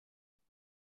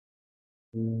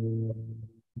Hey,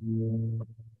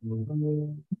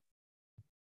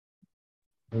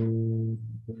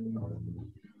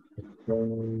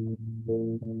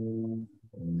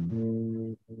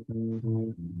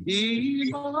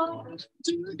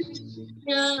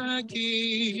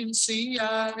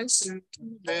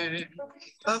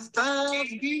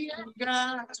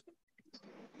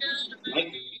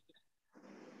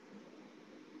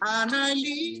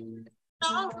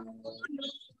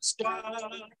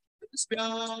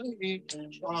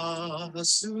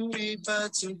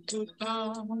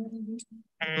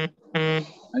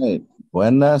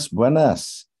 buenas,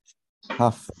 buenas.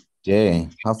 Half a day.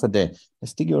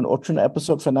 Estigyo an otro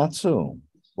episode Fanachu.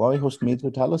 Why host me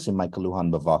to Talasi Michaeluhan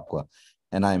Bavakwa.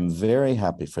 And I'm very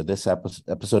happy for this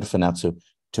episode of Fanachu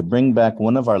to bring back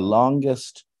one of our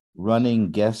longest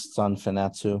running guests on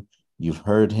Fanachu. You've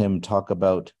heard him talk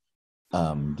about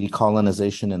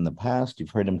decolonization in the past.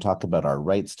 You've heard him talk about our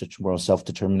rights to moral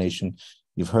self-determination.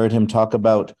 You've heard him talk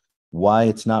about why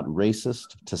it's not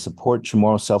racist to support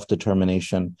Chamorro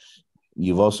self-determination.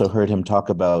 You've also heard him talk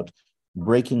about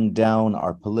breaking down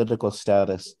our political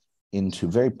status into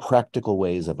very practical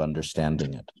ways of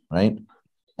understanding it, right?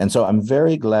 And so I'm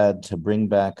very glad to bring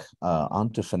back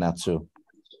onto Fanachu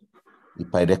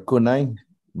Ipairekunai,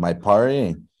 my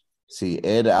pari, si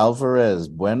Ed Alvarez.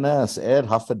 Buenas, Ed,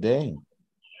 half a day.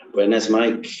 Buenas,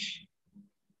 Mike.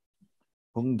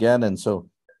 And so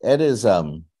Ed is,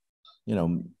 Ed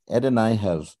and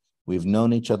I we've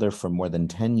known each other for more than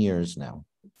 10 years now.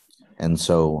 And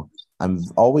so I'm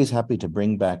always happy to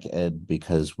bring back Ed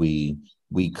because we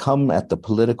come at the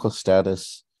political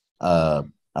status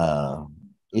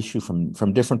issue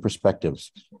from different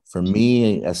perspectives. For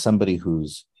me, as somebody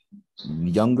who's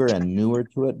younger and newer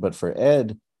to it, but for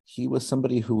Ed, he was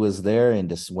somebody who was there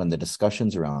when the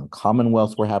discussions around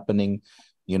Commonwealth were happening,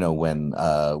 when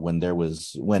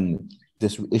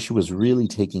this issue was really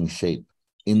taking shape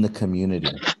in the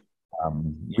community,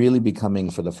 really becoming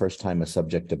for the first time a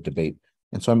subject of debate.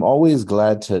 And so I'm always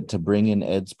glad to bring in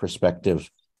Ed's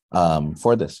perspective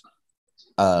for this.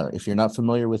 If you're not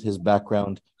familiar with his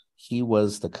background, he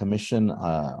was the Commission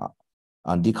on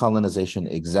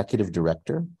Decolonization Executive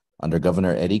Director under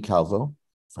Governor Eddie Calvo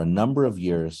for a number of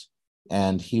years,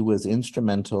 and he was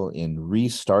instrumental in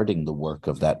restarting the work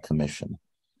of that commission.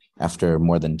 After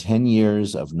more than 10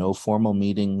 years of no formal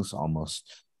meetings, almost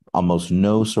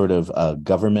no sort of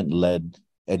government-led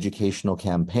educational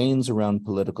campaigns around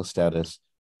political status,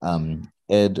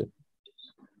 Ed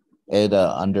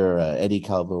under Eddie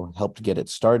Calvo helped get it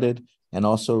started and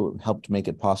also helped make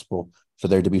it possible for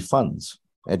there to be funds,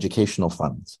 educational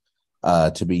funds,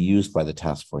 to be used by the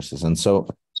task forces. And so,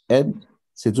 Ed,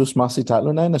 thank you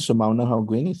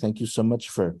so much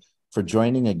for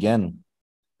joining again.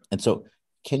 And so,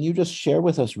 can you just share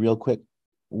with us real quick,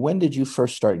 when did you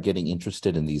first start getting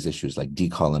interested in these issues like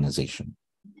decolonization?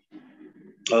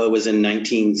 Oh, it was in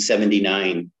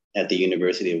 1979 at the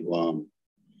University of Guam.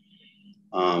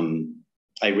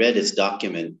 I read this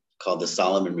document called the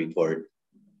Solomon Report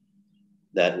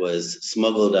that was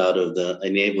smuggled out of the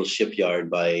naval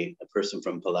shipyard by a person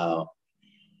from Palau.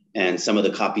 And some of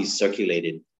the copies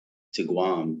circulated to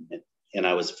Guam. And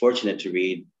I was fortunate to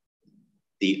read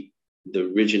the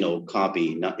original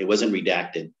copy. It wasn't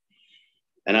redacted.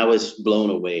 And I was blown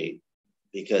away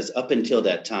because up until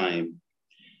that time,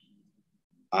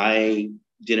 I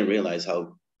didn't realize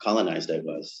how colonized I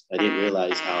was. I didn't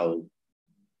realize how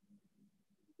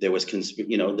there was,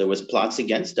 there was plots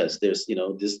against us. There's,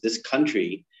 this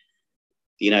country,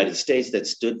 the United States, that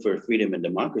stood for freedom and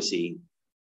democracy,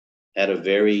 had a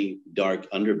very dark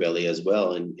underbelly as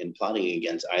well in plotting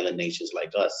against island nations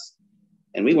like us.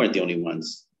 And we weren't the only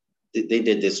ones. They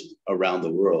did this around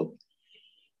the world.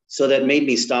 So that made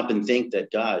me stop and think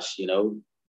that, gosh,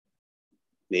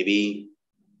 maybe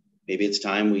it's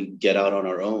time we get out on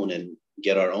our own and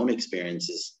get our own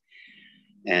experiences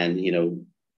and,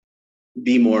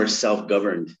 be more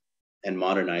self-governed and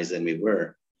modernized than we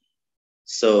were.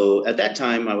 So at that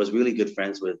time, I was really good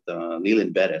friends with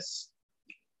Leland Bettis.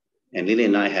 And Lily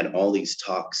and I had all these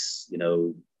talks,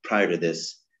 prior to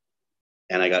this,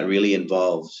 and I got really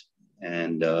involved.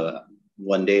 And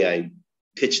one day I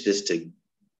pitched this to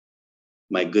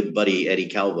my good buddy, Eddie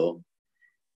Calvo.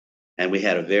 And we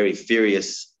had a very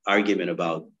furious argument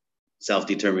about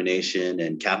self-determination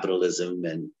and capitalism.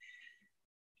 And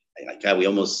we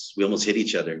almost hit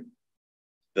each other.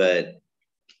 But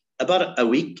about a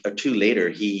week or two later,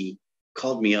 he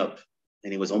called me up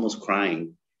and he was almost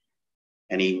crying.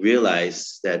 And he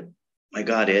realized that, my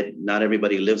God, Ed, not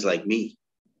everybody lives like me.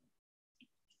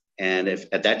 And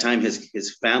at that time,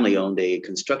 his family owned a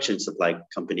construction supply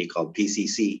company called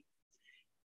PCC.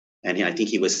 And I think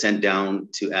he was sent down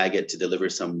to Agate to deliver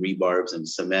some rebarbs and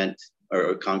cement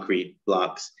or concrete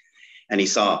blocks. And he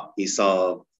saw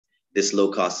this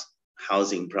low-cost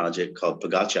housing project called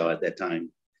Pagachao at that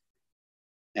time.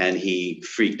 And he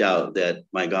freaked out that,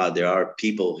 my God, there are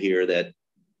people here that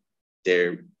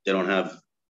they don't have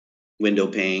window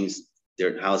panes,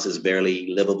 their house is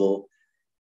barely livable,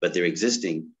 but they're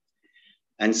existing.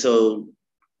 And so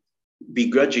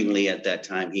begrudgingly at that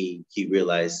time, he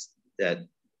realized that,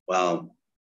 wow,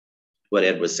 what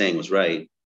Ed was saying was right.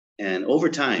 And over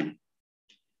time,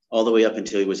 all the way up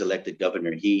until he was elected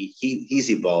governor,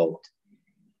 he's evolved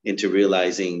into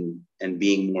realizing and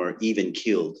being more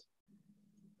even-keeled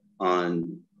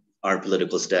on our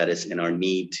political status and our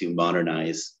need to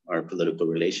modernize our political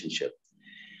relationship.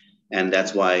 And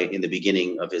that's why in the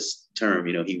beginning of his term,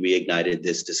 he reignited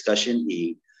this discussion.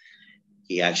 He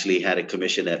actually had a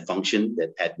commission that functioned,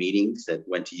 that had meetings, that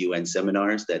went to UN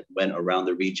seminars, that went around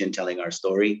the region telling our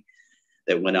story,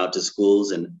 that went out to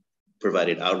schools and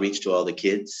provided outreach to all the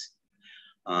kids.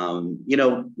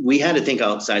 We had to think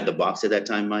outside the box at that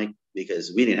time, Mike,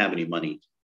 because we didn't have any money.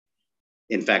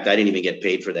 In fact, I didn't even get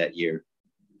paid for that year.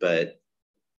 But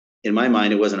in my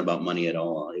mind, it wasn't about money at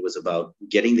all. It was about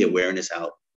getting the awareness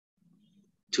out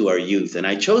to our youth. And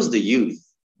I chose the youth,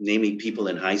 namely people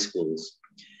in high schools,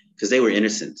 because they were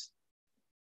innocent.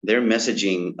 Their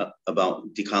messaging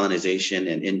about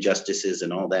decolonization and injustices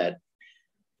and all that,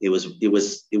 it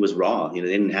was raw. They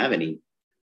didn't have any.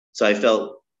 So I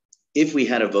felt if we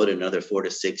had to vote another 4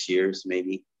 to 6 years,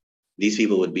 maybe these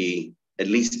people would be at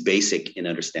least basic in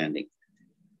understanding.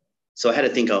 So I had to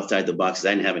think outside the box.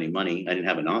 I didn't have any money. I didn't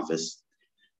have an office,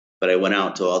 but I went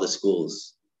out to all the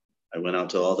schools. I went out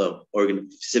to all the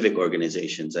civic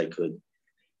organizations I could,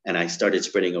 and I started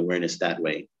spreading awareness that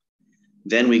way.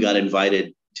 Then we got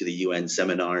invited to the UN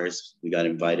seminars. We got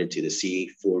invited to the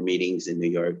C4 meetings in New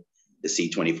York, the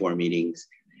C24 meetings,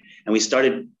 and we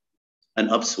started an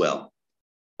upswell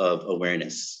of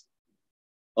awareness.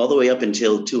 All the way up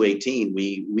until 2018,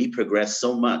 we progressed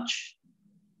so much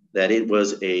that it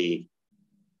was a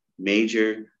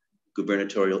major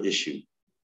gubernatorial issue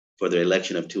for the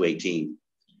election of 2018.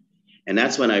 And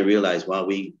that's when I realized, wow,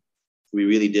 we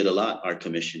really did a lot, our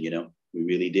commission, we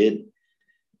really did.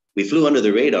 We flew under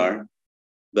the radar,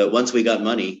 but once we got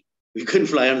money, we couldn't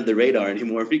fly under the radar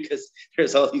anymore because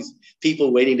there's all these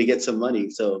people waiting to get some money.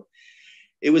 So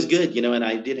it was good, and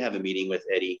I did have a meeting with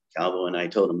Eddie Calvo, and I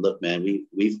told him, look, man,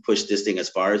 we've pushed this thing as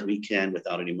far as we can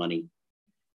without any money.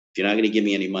 If you're not going to give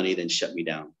me any money, then shut me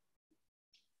down.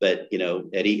 But,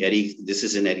 Eddie, this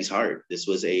is in Eddie's heart. This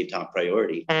was a top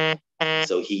priority.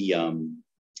 So he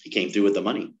came through with the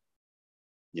money,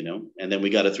 and then we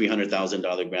got a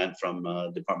 $300,000 grant from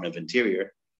Department of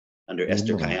Interior under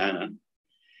Esther Kayana.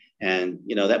 And,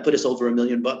 that put us over $1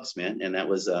 million, man. And that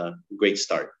was a great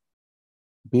start.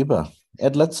 Biba,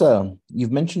 Ed,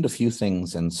 you've mentioned a few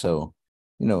things. And so,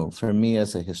 for me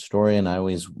as a historian, I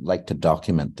always like to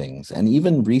document things, and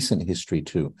even recent history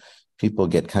too. People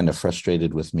get kind of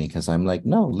frustrated with me because I'm like,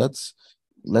 no, let's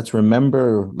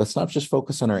remember, let's not just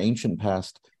focus on our ancient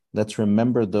past. Let's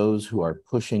remember those who are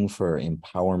pushing for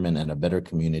empowerment and a better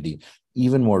community,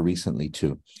 even more recently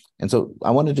too. And so I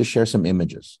wanted to share some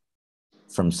images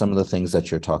from some of the things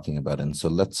that you're talking about. And so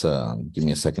let's give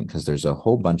me a second, because there's a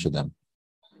whole bunch of them.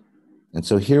 And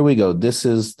so here we go. This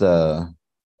was the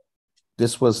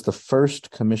first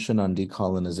Commission on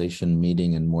Decolonization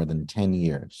meeting in more than 10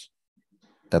 years,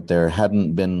 that there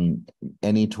hadn't been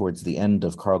any towards the end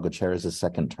of Carl Gutierrez's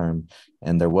second term,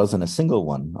 and there wasn't a single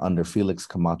one under Felix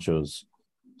Camacho's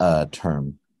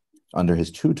term, under his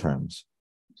 2 terms.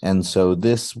 And so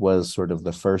this was sort of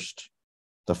the first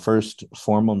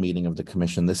formal meeting of the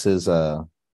commission. This is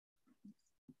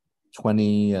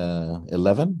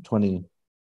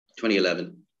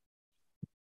 2011.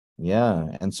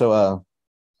 Yeah, and so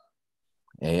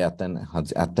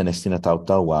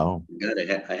wow. God,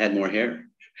 I had more hair.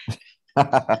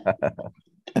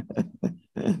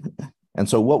 And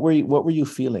so what were you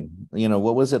feeling?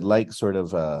 What was it like sort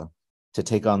of to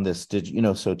take on this?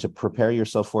 So to prepare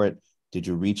yourself for it, did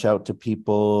you reach out to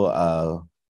people?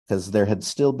 Because there had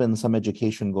still been some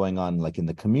education going on, like in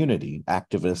the community,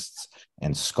 activists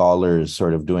and scholars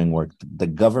sort of doing work. The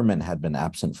government had been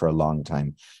absent for a long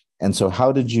time. And so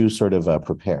how did you sort of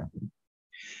prepare?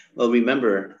 Well,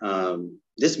 remember,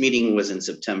 this meeting was in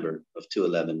September of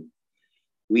 2011.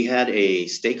 We had a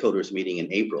stakeholders meeting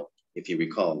in April, if you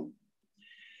recall.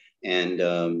 And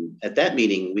at that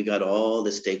meeting, we got all the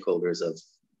stakeholders of,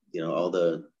 all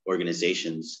the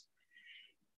organizations.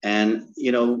 And,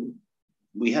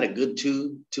 we had a good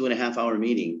 2.5 hour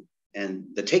meeting. And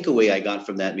the takeaway I got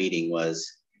from that meeting was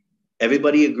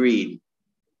Everybody agreed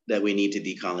that we need to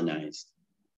decolonize.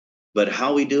 But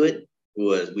how we do it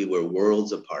was we were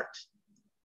worlds apart.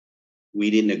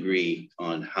 We didn't agree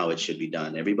on how it should be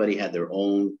done. Everybody had their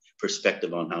own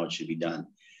perspective on how it should be done.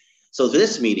 So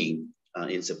this meeting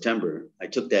in September, I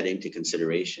took that into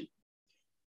consideration,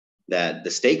 that the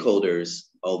stakeholders,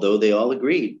 although they all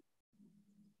agreed,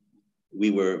 we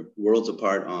were worlds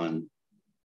apart on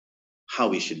how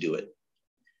we should do it.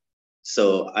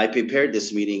 So I prepared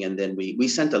this meeting, and then we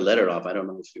sent a letter off. I don't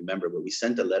know if you remember, but we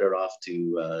sent a letter off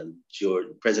to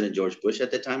President George Bush at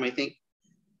the time, I think,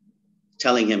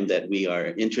 telling him that we are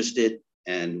interested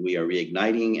and we are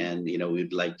reigniting, and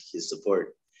we'd like his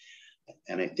support.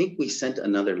 And I think we sent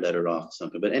another letter off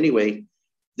something. But anyway,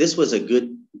 this was a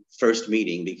good first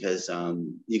meeting because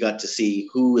you got to see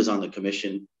who is on the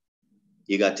commission.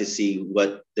 You got to see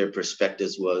what their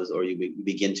perspectives was, or you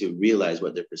begin to realize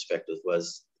what their perspective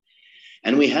was.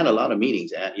 And we had a lot of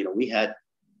meetings. We had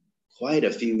quite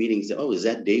a few meetings. Oh, is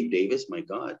that Dave Davis? My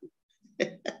God.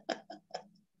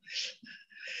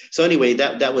 So anyway,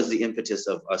 that was the impetus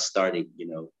of us starting,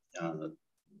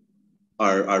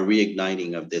 our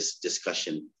reigniting of this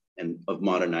discussion and of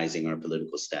modernizing our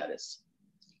political status.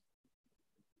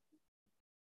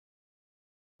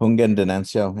 Hungen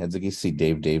Denancio, Edzagi si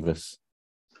Dave Davis.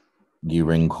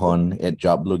 Girincon, et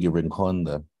Jablo Girincon,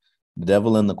 the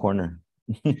devil in the corner.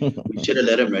 We should have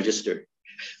let him register.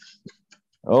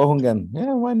 Oh, Hungen.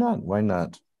 Yeah, why not? Why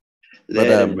not?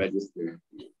 Let him register.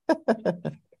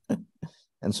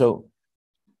 And so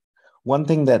one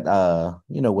thing that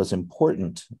was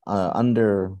important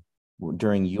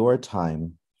during your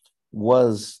time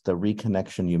was the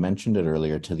reconnection, you mentioned it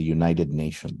earlier, to the United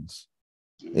Nations.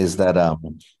 Is that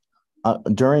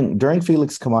during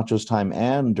Felix Camacho's time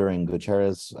and during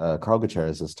Carl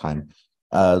Gutierrez's time,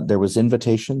 there was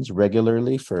invitations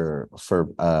regularly for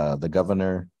the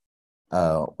governor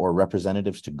or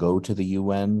representatives to go to the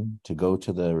UN, to go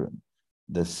to the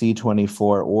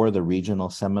C24 or the regional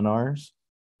seminars,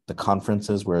 the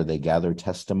conferences where they gather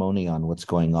testimony on what's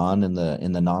going on in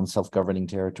the non-self-governing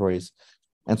territories.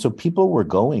 And so people were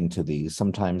going to these,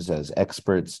 sometimes as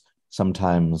experts,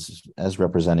 sometimes as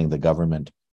representing the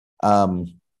government.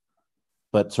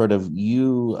 But sort of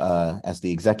you, as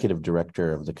the executive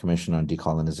director of the Commission on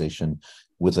Decolonization,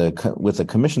 with a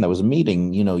commission that was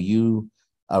meeting, you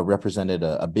represented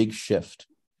a big shift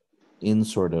in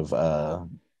sort of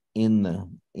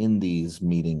in these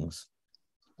meetings.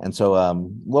 And so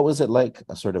what was it like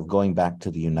sort of going back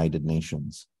to the United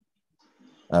Nations,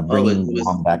 bringing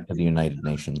Guam back to the United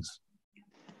Nations?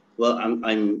 Well,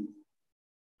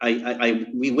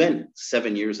 we went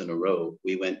 7 years in a row.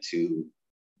 We went to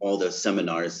all the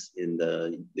seminars in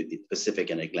the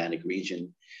Pacific and Atlantic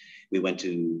region. We went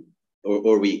to,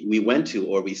 or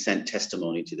we sent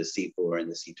testimony to the C4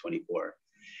 and the C24.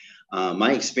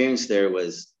 My experience there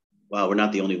was, wow, we're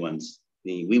not the only ones.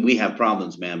 We have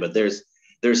problems, man, but there's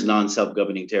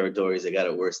non-self-governing territories that got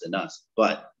it worse than us.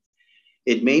 But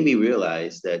it made me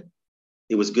realize that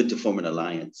it was good to form an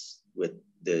alliance with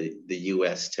the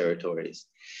US territories.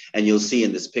 And you'll see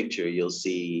in this picture, you'll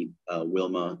see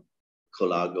Wilma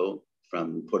Colago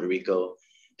from Puerto Rico,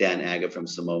 Dan Aga from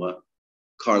Samoa,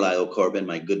 Carlisle Corbin,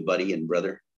 my good buddy and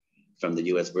brother from the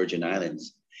US Virgin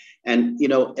Islands. And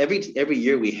every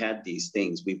year we had these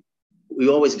things. We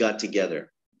always got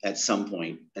together at some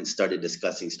point and started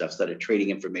discussing stuff, started trading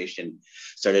information,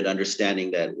 started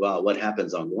understanding that, wow, what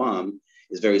happens on Guam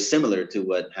is very similar to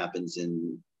what happens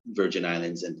in Virgin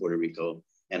Islands and Puerto Rico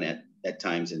and at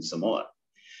times in Samoa.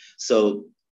 So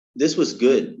this was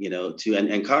good,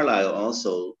 and Carlisle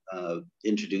also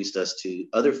introduced us to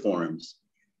other forums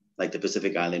like the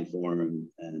Pacific Island Forum,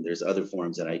 and there's other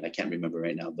forums that I can't remember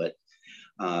right now, but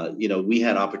we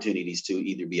had opportunities to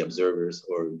either be observers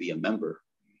or be a member,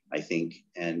 I think.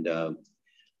 And,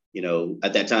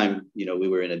 at that time, we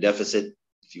were in a deficit.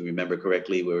 If you remember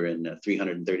correctly, we were in a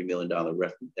 $330 million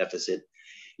deficit.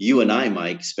 You and I,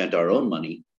 Mike, spent our own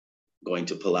money going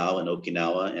to Palau and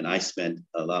Okinawa, and I spent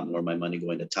a lot more of my money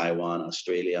going to Taiwan,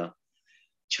 Australia,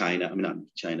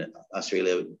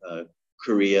 Australia,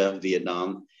 Korea,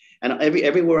 Vietnam. And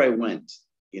everywhere I went,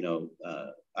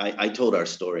 I told our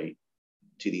story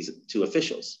to these two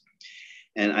officials.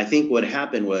 And I think what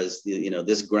happened was,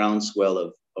 this groundswell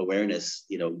of awareness,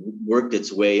 worked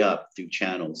its way up through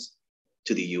channels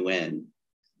to the UN.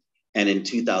 And in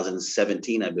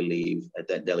 2017, I believe, at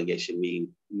that delegation meeting,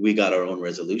 we got our own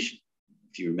resolution,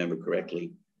 if you remember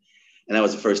correctly. And that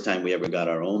was the first time we ever got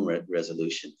our own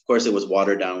resolution. Of course, it was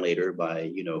watered down later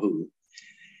by who.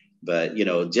 But,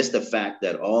 just the fact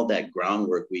that all that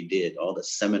groundwork we did, all the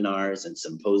seminars and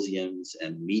symposiums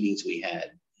and meetings we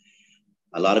had,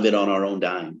 a lot of it on our own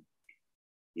dime.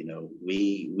 You know,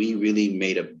 we really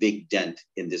made a big dent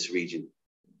in this region.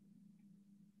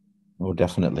 Oh,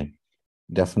 definitely.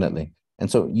 Definitely. And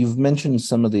so you've mentioned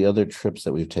some of the other trips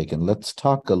that we've taken. Let's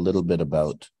talk a little bit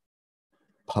about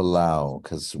Palau,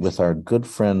 because with our good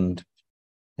friend,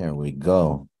 here we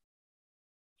go.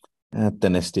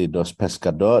 Teneste dos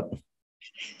pescador.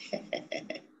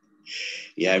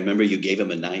 Yeah, I remember you gave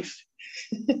him a knife.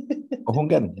 Oh,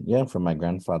 good. Yeah, from my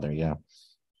grandfather. Yeah.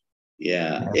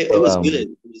 Yeah, Yeah, it was good. It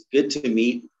was good to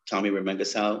meet Tommy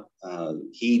Remengesau.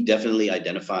 He definitely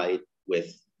identified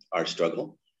with our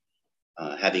struggle,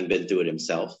 having been through it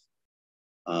himself.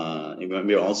 And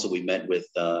remember also we met with,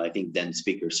 I think then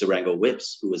Speaker Sarango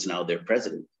Whips, who is now their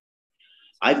president.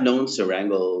 I've known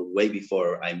Sarango way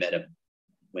before I met him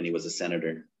when he was a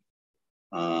senator.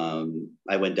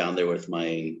 I went down there with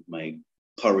my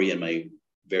Pari and my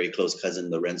very close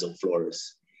cousin, Lorenzo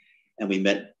Flores. And we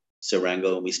met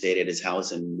Sarango and we stayed at his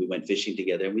house and we went fishing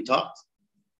together and we talked,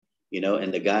 you know,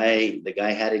 and the guy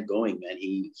had it going, man.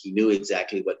 He knew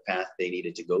exactly what path they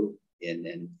needed to go in.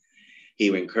 And he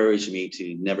encouraged me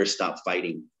to never stop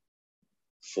fighting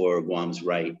for Guam's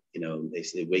right. You know, they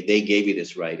said, they gave you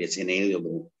this right. It's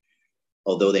inalienable.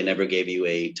 Although they never gave you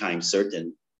a time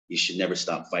certain, you should never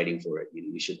stop fighting for it.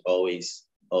 You should always,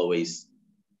 always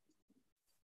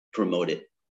promote it,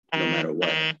 no matter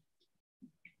what.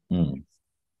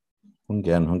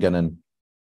 Again, and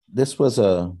this was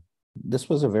a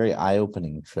very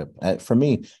eye-opening trip. For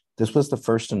me, this was the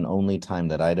first and only time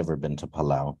that I'd ever been to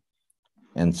Palau.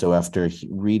 And so after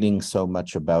reading so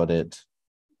much about it,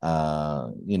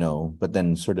 you know, but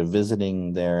then sort of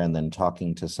visiting there and then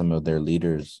talking to some of their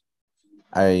leaders,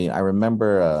 I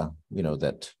remember, you know,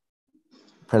 that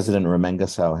President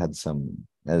Remengesau had some,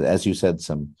 as you said,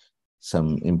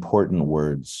 some important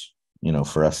words, you know,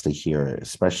 for us to hear,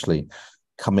 especially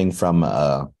coming from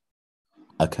a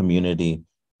community,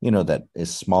 you know, that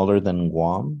is smaller than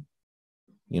Guam,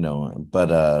 you know,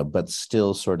 but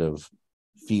still sort of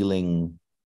feeling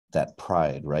that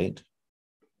pride, right?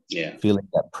 Yeah. Feeling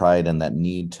that pride and that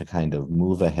need to kind of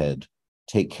move ahead,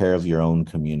 take care of your own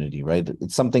community, right?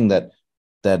 It's something that,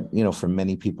 you know, for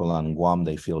many people on Guam,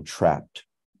 they feel trapped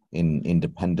in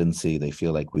independency. They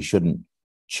feel like we shouldn't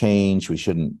change, we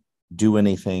shouldn't do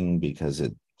anything because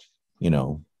it, you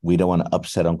know, we don't want to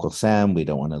upset Uncle Sam, we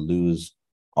don't want to lose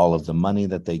all of the money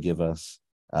that they give us.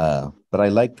 But I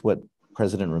liked what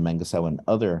President Remengesau and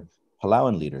other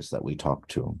Palauan leaders that we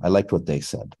talked to, I liked what they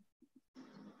said.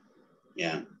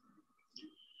 Yeah.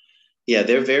 Yeah,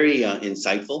 they're very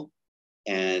insightful.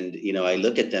 And, you know, I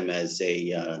look at them as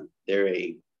they're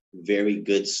a very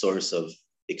good source of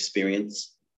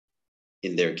experience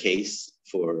in their case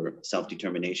for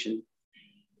self-determination.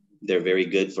 They're very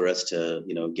good for us to,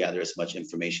 you know, gather as much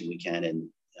information we can. And,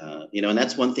 you know, and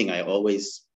that's one thing I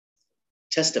always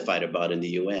testified about in the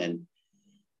UN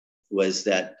was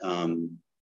that,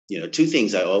 you know, two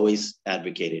things I always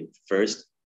advocated. First,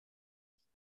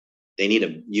 they need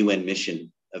a UN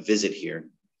mission, a visit here.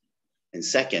 And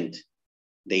second,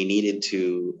 they needed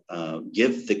to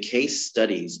give the case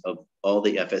studies of all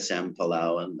the FSM,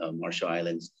 Palau, and Marshall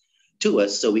Islands to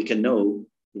us so we can know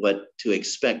what to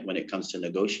expect when it comes to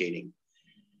negotiating.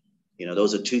 You know,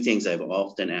 those are two things I've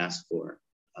often asked for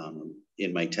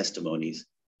in my testimonies.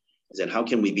 Is that how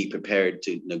can we be prepared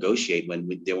to negotiate when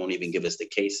they won't even give us the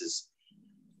cases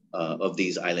of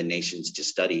these island nations to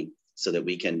study so that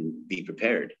we can be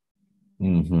prepared?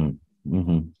 No,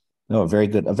 a very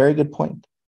good point.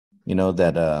 You know,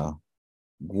 that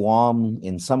Guam,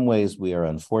 in some ways, we are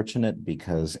unfortunate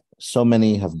because so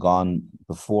many have gone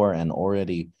before and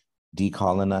already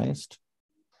decolonized.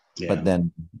 Yeah. But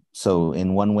then, so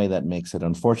in one way that makes it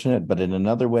unfortunate, but in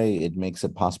another way, it makes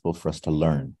it possible for us to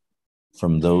learn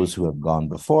from those who have gone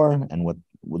before and what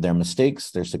their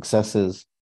mistakes, their successes,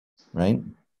 right?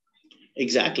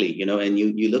 Exactly. You know, and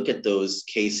you look at those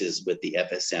cases with the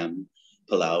FSM,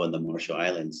 Palau, and the Marshall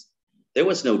Islands. There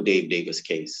was no Dave Davis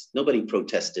case. Nobody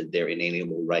protested their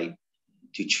inalienable right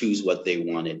to choose what they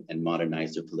wanted and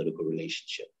modernize their political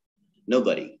relationship.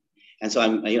 Nobody. And so I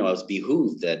was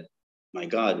behooved that, my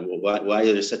God, why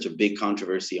is there such a big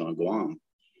controversy on Guam?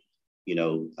 You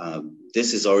know,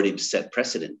 this is already set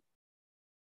precedent.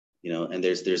 You know, and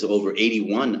there's over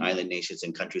 81 island nations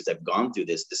and countries that have gone through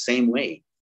this the same way.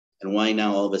 And why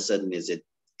now all of a sudden is it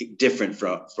different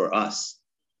for us?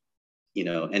 You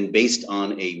know, and based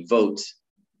on a vote,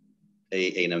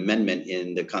 an amendment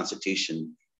in the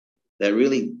Constitution that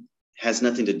really has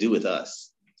nothing to do with us.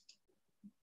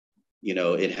 You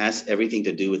know, it has everything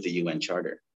to do with the UN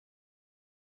Charter.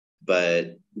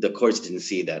 But the courts didn't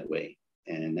see it that way.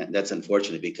 And that's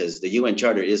unfortunate because the UN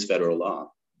Charter is federal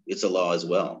law. It's a law as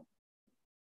well,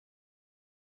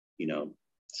 you know.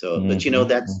 So, but you know,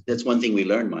 that's one thing we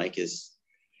learned, Mike, is,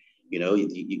 you know,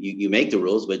 you make the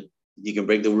rules, but you can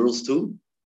break the rules too.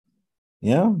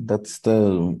 Yeah, it's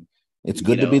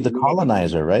good to be the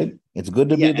colonizer, right? It's good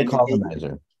to be the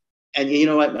colonizer. And you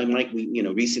know what, Mike, we, you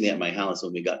know, recently at my house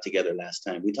when we got together last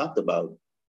time, we talked about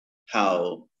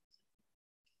how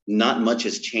not much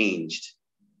has changed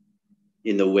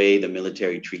in the way the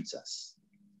military treats us.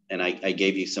 And I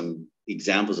gave you some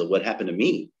examples of what happened to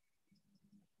me.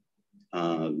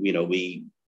 You know, we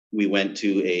went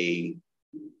to a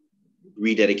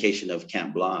rededication of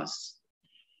Camp Blas.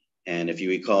 And if you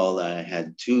recall, I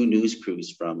had 2 news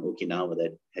crews from Okinawa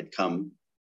that had come,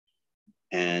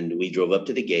 and we drove up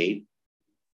to the gate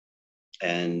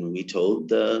and we told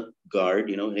the guard,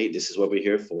 you know, hey, this is what we're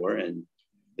here for. And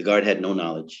the guard had no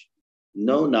knowledge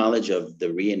of the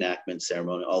reenactment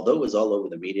ceremony. Although it was all over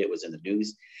the media, it was in the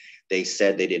news, they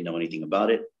said they didn't know anything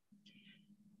about it.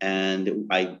 And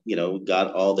I, you know,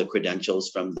 got all the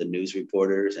credentials from the news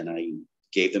reporters, and I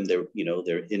gave them their, you know,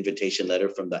 their invitation letter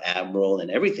from the admiral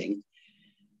and everything.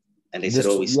 And they said,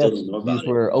 "Oh, we still don't know about it." These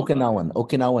were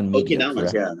Okinawan media.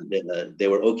 Okinawans, yeah. They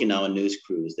were Okinawan news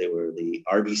crews. They were the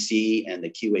RBC and the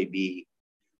QAB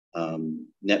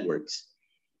networks.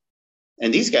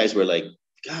 And these guys were like,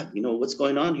 God, you know, what's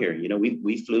going on here? You know,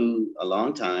 we flew a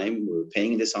long time. We were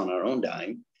paying this on our own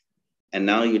dime. And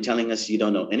now you're telling us you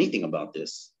don't know anything about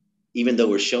this, even though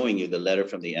we're showing you the letter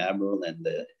from the admiral and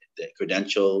the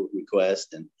credential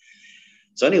request. And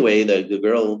so anyway, the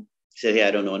girl said, hey,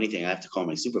 I don't know anything. I have to call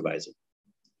my supervisor.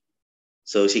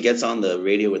 So she gets on the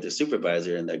radio with the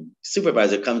supervisor, and the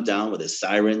supervisor comes down with his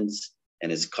sirens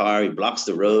and his car. He blocks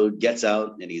the road, gets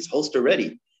out, and he's holster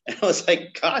ready. And I was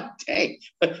like, God dang,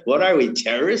 what are we,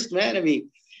 terrorists, man? I mean,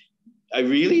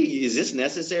 is this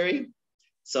necessary?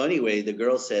 So anyway, the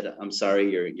girl said, I'm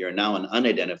sorry, you're now an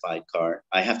unidentified car.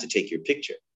 I have to take your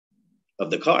picture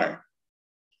of the car.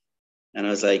 And I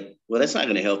was like, well, that's not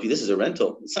going to help you. This is a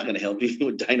rental. It's not going to help you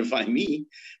identify me.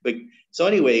 But so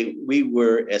anyway, we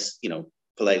were,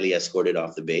 politely escorted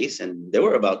off the base. And there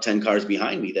were about 10 cars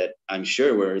behind me that I'm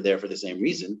sure were there for the same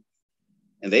reason.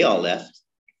 And they all left.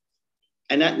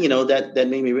 And that, that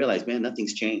made me realize, man,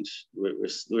 nothing's changed.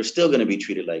 We're still going to be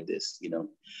treated like this,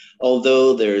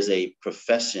 although there's a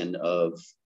profession of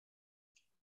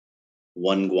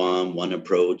one Guam, one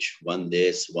approach, one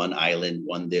this, one island,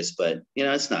 one this, but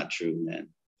it's not true, man.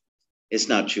 It's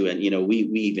not true. And we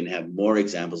even have more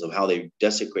examples of how they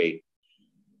desecrate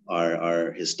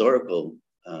our historical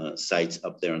sites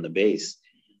up there on the base.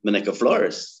 Maneca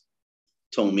Flores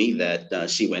told me that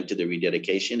she went to the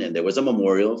rededication and there was a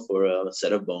memorial for a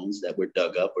set of bones that were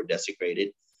dug up or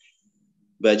desecrated.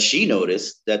 But she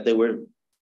noticed that there were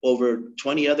over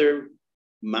 20 other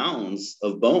mounds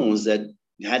of bones that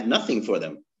had nothing for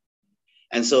them.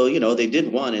 And so, they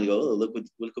did one and go, oh, look what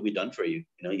we've done for you.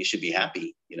 You should be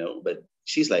happy, but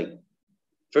she's like,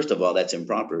 first of all, that's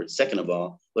improper. Second of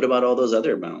all, what about all those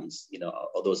other mounds,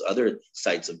 all those other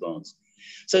sites of bones?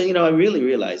 So, I really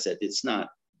realized that it's not,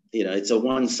 it's a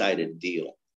one-sided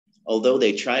deal. Although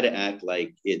they try to act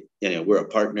like we're a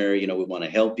partner, we want to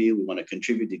help you, we want to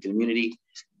contribute to the community.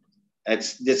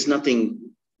 That's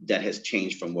nothing that has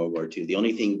changed from World War II. The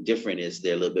only thing different is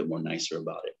they're a little bit more nicer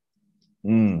about it.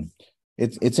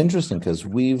 It's interesting because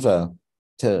we've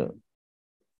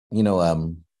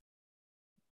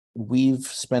we've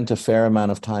spent a fair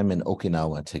amount of time in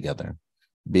Okinawa together,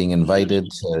 being invited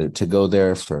to go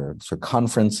there for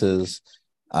conferences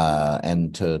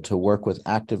and to work with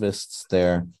activists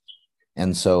there.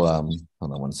 And so, hold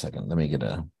on one second. Let me get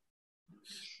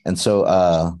and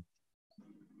so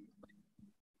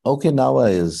Okinawa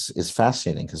is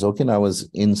fascinating because Okinawa is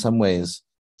in some ways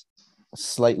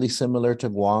slightly similar to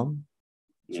Guam,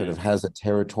 sort of has a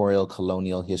territorial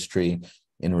colonial history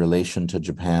in relation to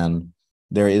Japan.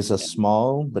 There is a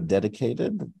small but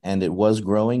dedicated, and it was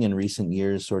growing in recent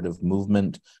years, sort of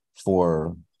movement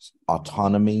for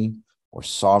autonomy or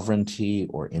sovereignty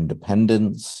or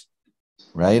independence,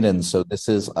 right? And so this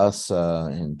is us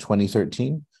in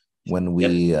 2013 when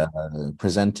we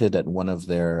presented at one of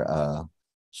their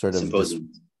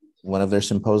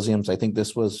symposiums. I think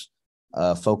this was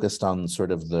focused on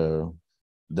sort of the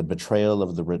betrayal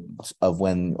of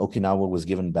when Okinawa was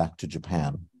given back to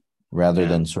Japan, rather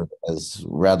than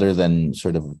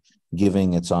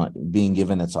being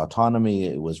given its autonomy.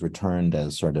 It was returned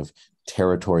as sort of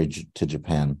territory to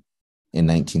Japan in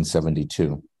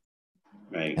 1972.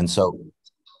 Right. And so,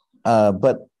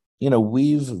 but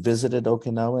we've visited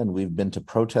Okinawa and we've been to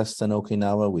protests in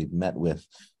Okinawa. We've met with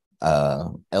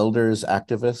elders,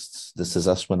 activists. This is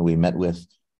us when we met with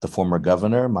the former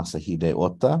governor, Masahide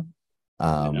Ota.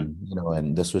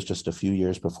 And this was just a few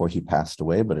years before he passed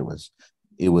away, but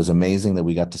it was amazing that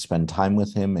we got to spend time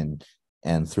with him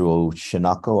and through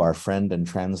Shinako, our friend and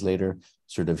translator,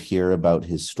 sort of hear about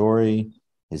his story,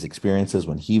 his experiences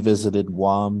when he visited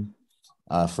Guam,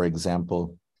 for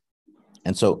example.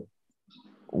 And so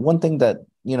one thing that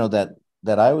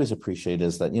I always appreciate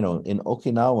is that, in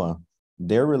Okinawa,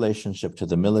 their relationship to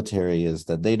the military is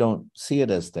that they don't see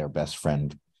it as their best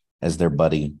friend, as their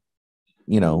buddy.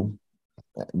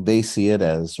 They see it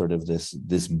as sort of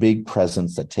this big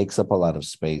presence that takes up a lot of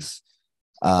space,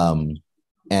 and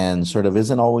sort of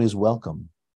isn't always welcome.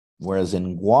 Whereas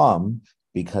in Guam,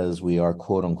 because we are,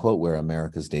 quote unquote, where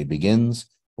America's day begins,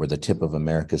 we're the tip of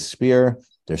America's spear,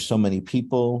 there's so many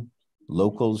people,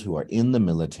 locals who are in the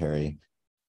military,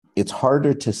 it's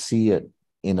harder to see it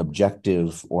in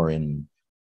objective or in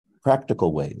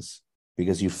practical ways,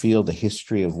 because you feel the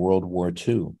history of World War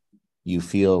II. You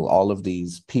feel all of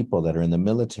these people that are in the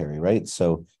military, right?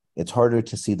 So it's harder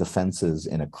to see the fences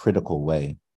in a critical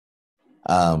way.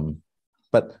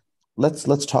 But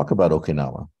let's talk about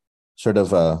Okinawa. Sort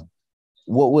of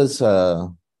what was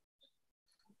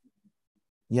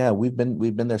we've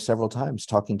been there several times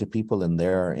talking to people in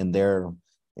their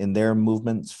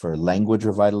movements for language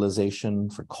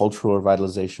revitalization, for cultural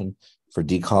revitalization, for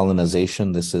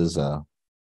decolonization. Is this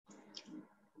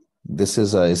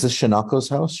Shinako's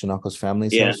house? Shinako's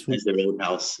family's house? Yeah, it's the road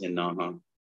house in Naha.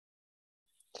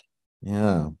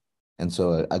 Yeah. And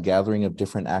so a gathering of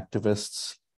different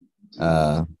activists.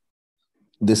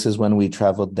 This is when we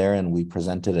traveled there and we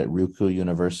presented at Ryukyu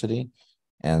University.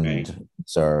 And right.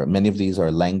 So many of these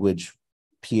are language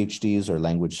PhDs or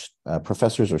language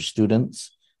professors or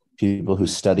students, people who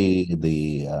study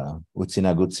the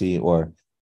Utsinagutsi or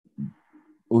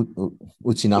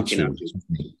Uchinatsu.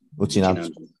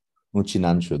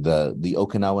 Uchinanchu, the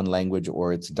Okinawan language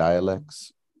or its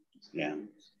dialects. Yeah.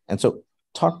 And so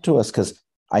talk to us, because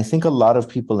I think a lot of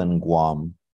people in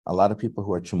Guam, a lot of people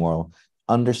who are Chamorro,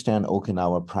 understand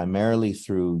Okinawa primarily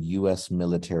through U.S.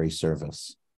 military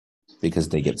service, because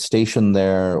they get stationed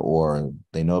there or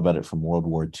they know about it from World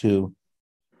War II.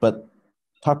 But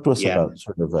talk to us about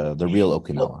sort of the real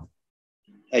Okinawa. Well,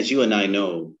 as you and I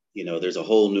know, there's a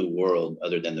whole new world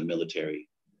other than the military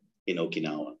in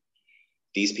Okinawa.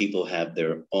 These people have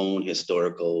their own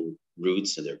historical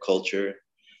roots and their culture,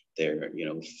 their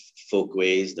folk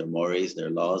ways, their mores, their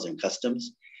laws and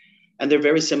customs, and they're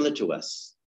very similar to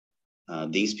us.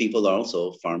 These people are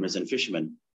also farmers and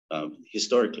fishermen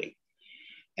historically,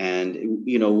 and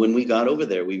when we got over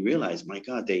there, we realized, my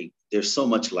God, they're so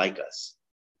much like us.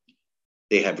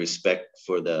 They have respect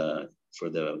for the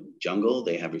jungle.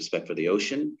 They have respect for the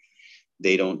ocean.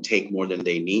 They don't take more than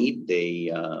they need. They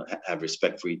have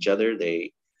respect for each other.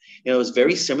 It's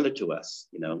very similar to us,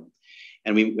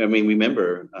 And we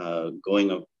remember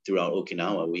going up throughout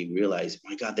Okinawa, we realized,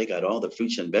 my God, they got all the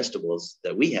fruits and vegetables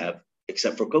that we have,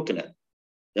 except for coconut.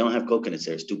 They don't have coconuts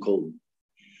there. It's too cold.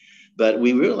 But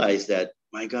we realized that,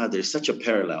 my God, there's such a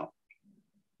parallel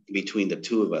between the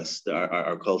two of us,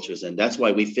 our cultures. And that's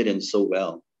why we fit in so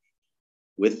well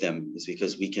with them, is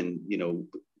because we can,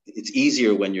 it's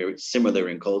easier when you're similar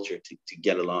in culture to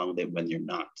get along than when you're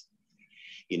not,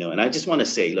 and I just want to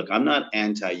say, look, I'm not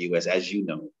anti-US, as you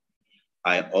know.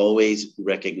 I always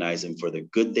recognize them for the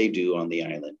good they do on the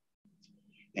island.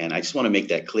 And I just want to make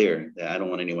that clear, that I don't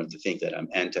want anyone to think that I'm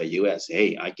anti-US.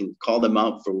 Hey, I can call them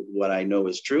out for what I know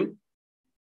is true,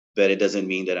 but it doesn't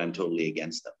mean that I'm totally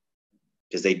against them,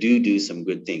 because they do some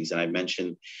good things. And I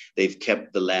mentioned they've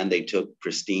kept the land they took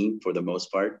pristine for the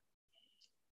most part.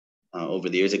 Over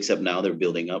the years, except now they're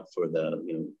building up for their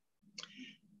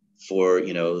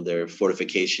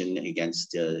fortification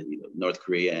against North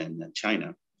Korea and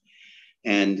China,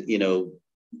 and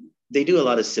they do a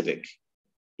lot of civic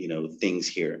things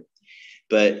here.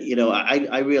 But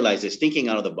I realize this, thinking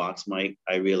out of the box, Mike.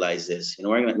 I realize this.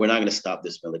 We're not going to stop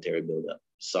this military buildup.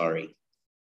 Sorry,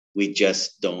 we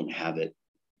just don't have it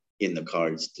in the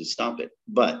cards to stop it.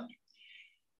 But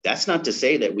that's not to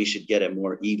say that we should get a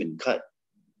more even cut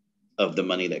of the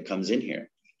money that comes in here,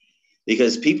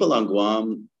 because people on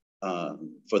Guam,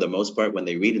 for the most part, when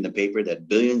they read in the paper that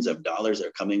billions of dollars are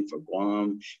coming for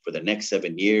Guam for the next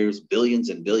 7 years, billions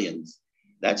and billions,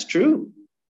 that's true.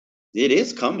 It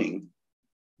is coming,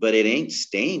 but it ain't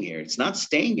staying here. It's not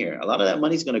staying here. A lot of that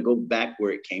money is going to go back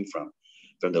where it came from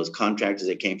those contractors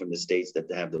that came from the States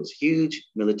that have those huge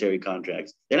military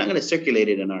contracts. They're not going to circulate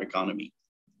it in our economy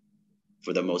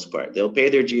for the most part. They'll pay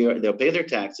their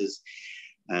taxes,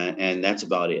 and that's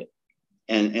about it.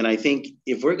 And I think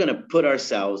if we're going to put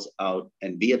ourselves out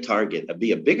and be a target,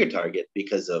 be a bigger target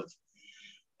because of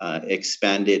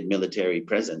expanded military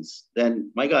presence,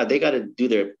 then my God, they got to do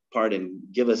their part and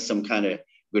give us some kind of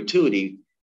gratuity,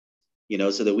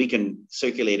 so that we can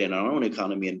circulate in our own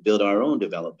economy and build our own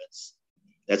developments.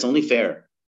 That's only fair,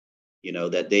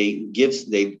 that they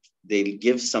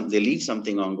leave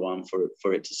something on Guam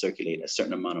for it to circulate a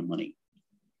certain amount of money.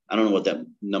 I don't know what that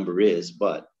number is,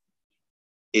 but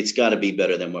it's got to be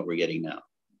better than what we're getting now,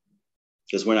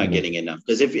 because we're not getting enough.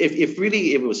 Because if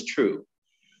really it was true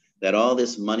that all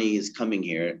this money is coming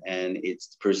here and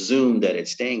it's presumed that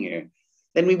it's staying here,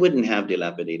 then we wouldn't have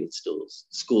dilapidated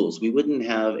schools. We wouldn't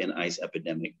have an ICE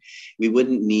epidemic. We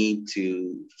wouldn't need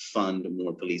to fund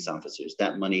more police officers.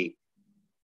 That money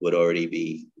would already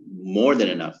be more than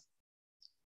enough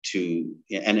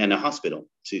and a hospital,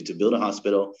 to build a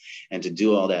hospital and to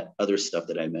do all that other stuff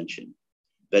that I mentioned.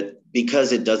 But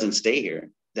because it doesn't stay here,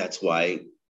 that's why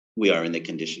we are in the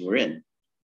condition we're in.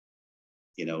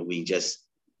 We just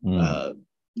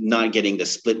not getting the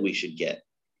split we should get.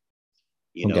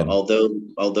 Although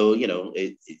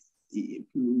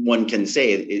one can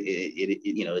say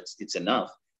it's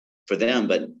enough for them,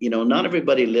 but not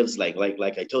everybody lives like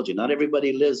I told you, not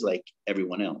everybody lives like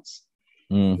everyone else.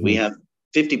 Mm-hmm. We have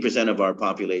 50% of our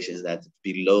population that's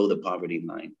below the poverty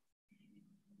line,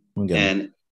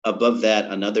 and above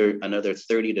that, another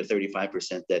 30 to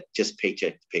 35% that just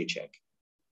paycheck to paycheck.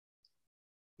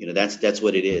 That's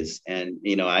what it is. And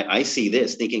I see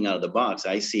this, thinking out of the box.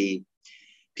 I see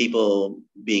people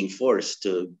being forced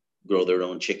to grow their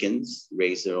own chickens,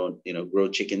 raise their own, grow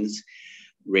chickens,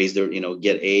 raise their,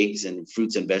 get eggs and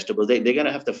fruits and vegetables. They're going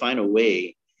to have to find a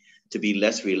way to be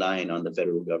less reliant on the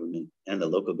federal government and the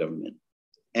local government.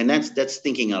 And that's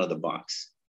thinking out of the box.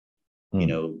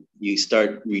 You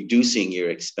start reducing your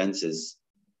expenses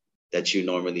that you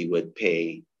normally would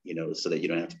pay, so that you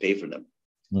don't have to pay for them.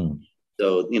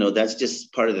 So, that's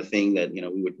just part of the thing that,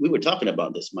 we were talking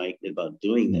about this, Mike, about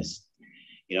doing this.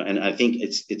 And I think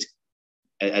it's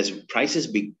as prices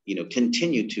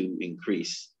continue to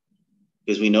increase,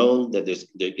 because we know that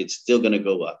it's still going to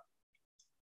go up.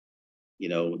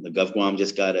 The Gov Guam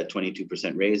just got a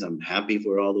 22% raise. I'm happy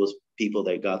for all those people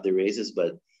that got their raises,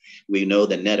 but we know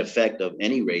the net effect of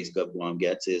any raise Gov Guam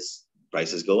gets is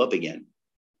prices go up again.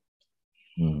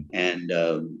 And,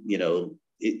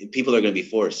 people are going to be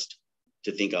forced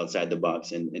to think outside the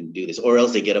box and do this, or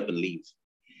else they get up and leave.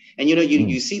 And,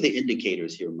 you see the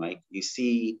indicators here, Mike. You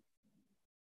see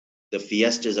the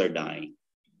fiestas are dying.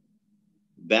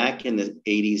 Back in the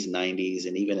 80s, 90s,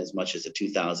 and even as much as the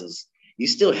 2000s, you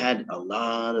still had a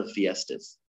lot of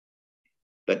fiestas.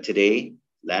 But today,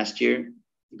 last year,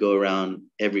 you go around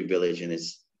every village and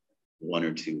it's one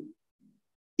or two,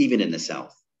 even in the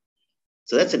South.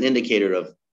 So that's an indicator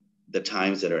of the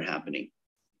times that are happening.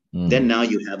 Then now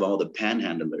you have all the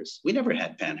panhandlers. We never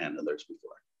had panhandlers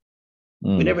before.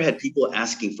 We never had people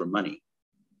asking for money.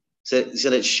 So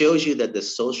that shows you that the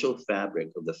social fabric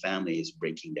of the family is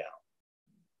breaking down.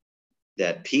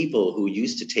 That people who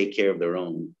used to take care of their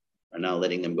own are now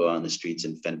letting them go out on the streets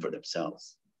and fend for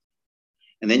themselves.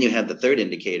 And then you have the third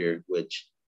indicator, which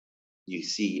you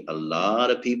see a lot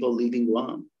of people leaving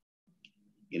Guam.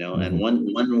 And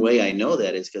one way I know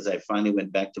that is because I finally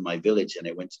went back to my village and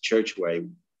I went to church, where I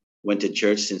went to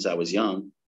church since I was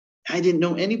young. I didn't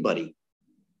know anybody.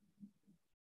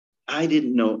 I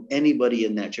didn't know anybody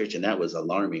in that church, and that was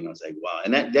alarming. I was like, wow.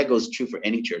 And that goes true for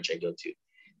any church I go to.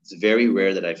 It's very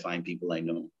rare that I find people I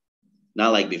know.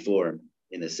 Not like before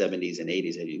in the 70s and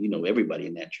 80s, everybody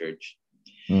in that church.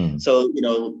 So,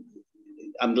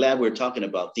 I'm glad we're talking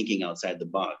about thinking outside the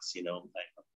box. I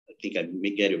think I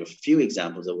may get a few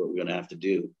examples of what we're going to have to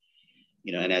do.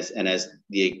 And as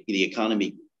the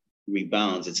economy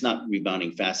rebounds, it's not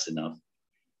rebounding fast enough.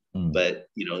 But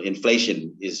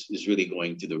inflation is really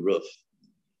going through the roof.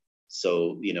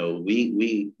 So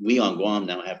we on Guam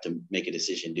now have to make a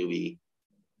decision. Do we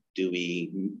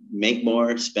make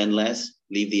more, spend less,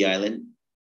 leave the island,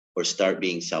 or start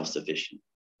being self-sufficient?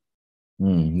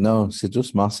 No,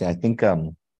 Sidus Masi, I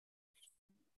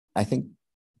think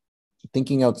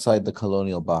thinking outside the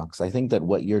colonial box, I think that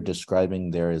what you're describing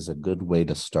there is a good way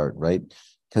to start, right?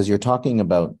 Because you're talking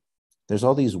about, there's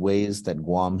all these ways that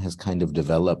Guam has kind of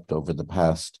developed over the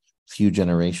past few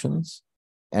generations,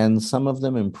 and some of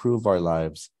them improve our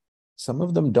lives. Some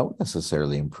of them don't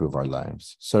necessarily improve our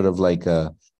lives. Sort of like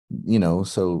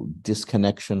so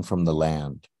disconnection from the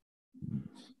land.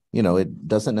 It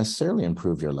doesn't necessarily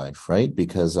improve your life, right?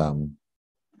 Because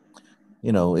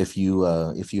if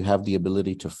you have the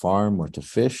ability to farm or to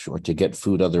fish or to get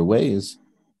food other ways,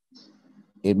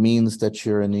 it means that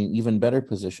you're in an even better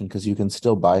position because you can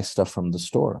still buy stuff from the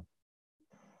store.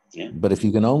 Yeah. But if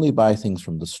you can only buy things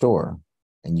from the store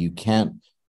and you can't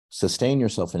sustain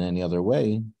yourself in any other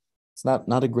way, it's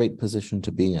not a great position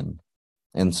to be in.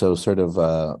 And so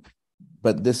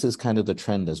but this is kind of the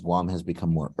trend as Guam has become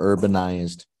more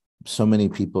urbanized, so many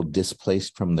people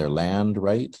displaced from their land,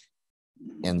 right?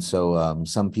 And so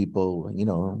some people,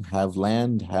 have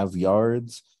land, have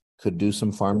yards, could do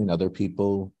some farming. Other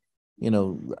people,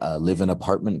 live in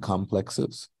apartment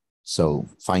complexes. So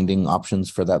finding options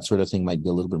for that sort of thing might be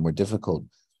a little bit more difficult.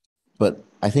 But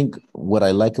I think what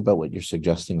I like about what you're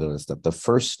suggesting, though, is that the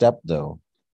first step, though,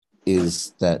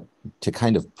 is that to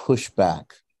kind of push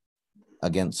back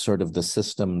against sort of the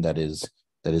system that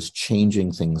is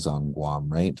changing things on Guam,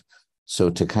 right? So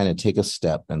to kind of take a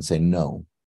step and say, no,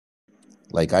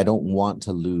 like, I don't want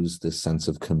to lose this sense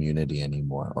of community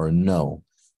anymore, or no,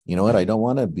 you know what? I don't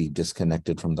want to be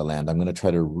disconnected from the land. I'm going to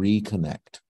try to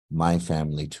reconnect my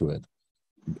family to it.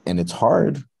 And it's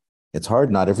hard. It's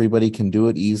hard. Not everybody can do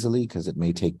it easily because it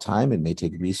may take time. It may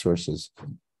take resources.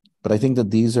 But I think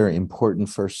that these are important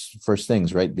first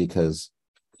things, right? Because,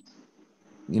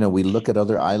 we look at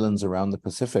other islands around the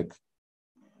Pacific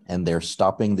and they're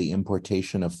stopping the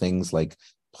importation of things like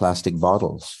plastic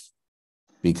bottles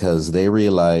because they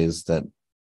realize that,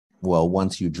 well,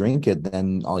 once you drink it,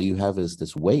 then all you have is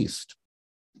this waste.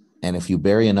 And if you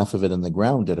bury enough of it in the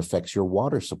ground, it affects your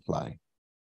water supply.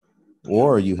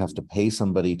 Or you have to pay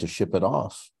somebody to ship it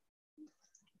off.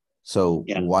 So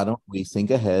why don't we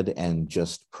think ahead and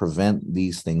just prevent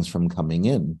these things from coming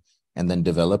in and then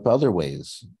develop other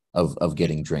ways of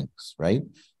getting drinks, right?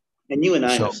 And you and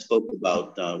I have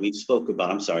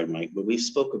I'm sorry, Mike, but we've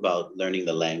spoke about learning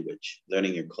the language,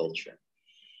 learning your culture.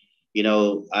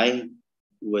 I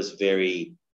was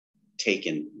very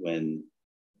taken when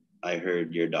I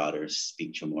heard your daughter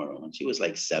speak Chamorro, and she was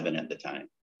like 7 at the time.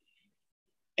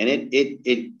 And it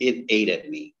ate at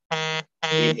me.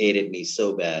 It ate at me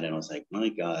so bad. And I was like, my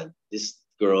God, this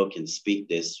girl can speak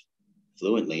this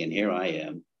fluently. And here I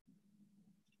am.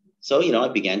 So, I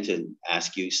began to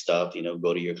ask you stuff,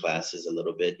 go to your classes a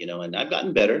little bit, and I've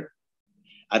gotten better.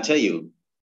 I tell you,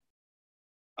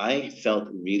 I felt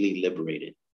really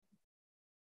liberated,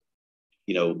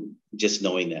 just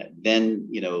knowing that. Then,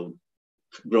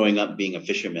 growing up being a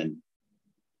fisherman,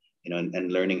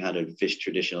 and learning how to fish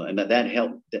traditional, and that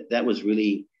helped. That was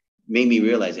really made me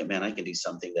realize that, man, I can do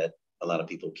something that a lot of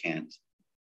people can't.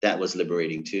 That was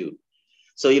liberating too.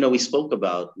 So, we spoke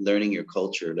about learning your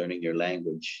culture, learning your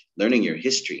language, learning your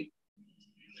history.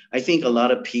 I think a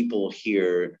lot of people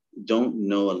here don't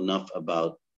know enough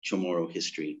about Chamorro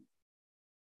history.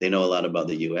 They know a lot about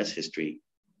the US history,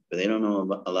 but they don't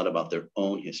know a lot about their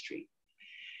own history.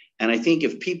 And I think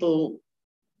if people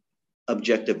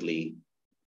objectively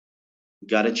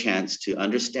got a chance to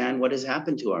understand what has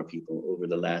happened to our people over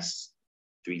the last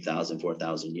 3,000,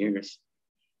 4,000 years,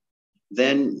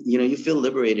 then, you feel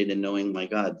liberated in knowing, my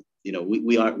God,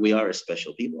 we are a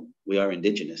special people. We are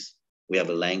indigenous. We have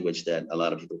a language that a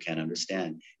lot of people can't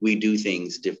understand. We do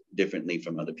things differently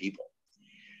from other people.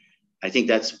 I think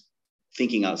that's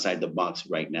thinking outside the box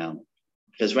right now,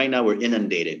 because right now we're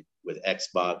inundated with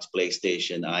Xbox,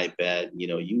 PlayStation, iPad,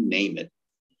 you name it.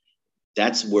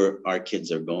 That's where our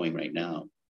kids are going right now,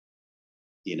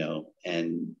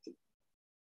 and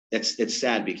it's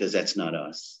sad because that's not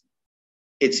us.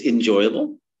 It's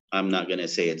enjoyable. I'm not going to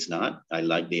say it's not. I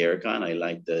like the aircon. I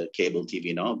like the cable TV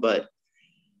and all, but,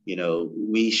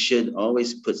 we should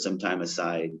always put some time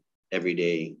aside every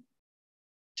day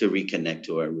to reconnect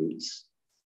to our roots.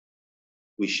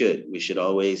 We should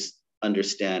always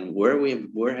understand where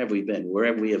have we been? Where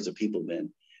have we as a people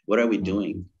been? What are we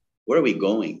doing? Where are we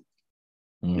going?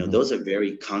 Those are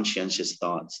very conscientious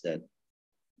thoughts that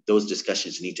those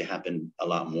discussions need to happen a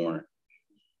lot more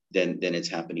than it's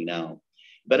happening now.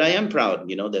 But I am proud,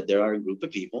 that there are a group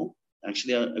of people,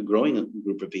 actually a growing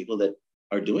group of people that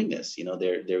are doing this.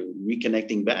 They're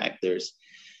reconnecting back. There's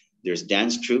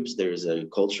dance troupes, there's a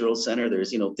cultural center, there's,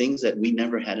 things that we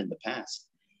never had in the past,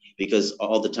 because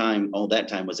all that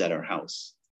time was at our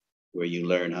house, where you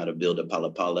learn how to build a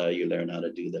palapala, you learn how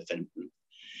to do the Fanachu,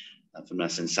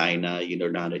 you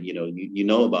learn how to, you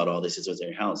know about all this, is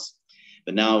their house.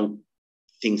 But now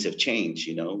things have changed,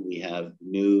 we have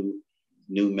new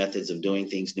methods of doing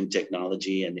things, new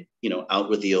technology, and, out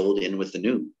with the old, in with the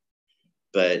new.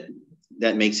 But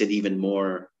that makes it even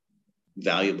more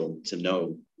valuable to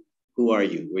know, who are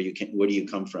you? Where do you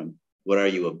come from? What are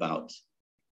you about?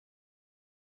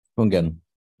 Again,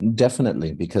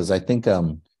 definitely, because I think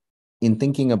in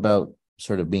thinking about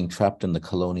sort of being trapped in the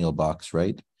colonial box,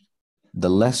 right? The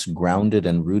less grounded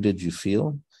and rooted you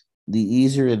feel, the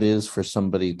easier it is for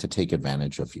somebody to take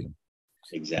advantage of you.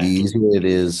 Exactly. The easier it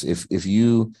is if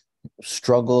you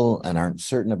struggle and aren't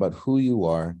certain about who you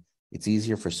are, it's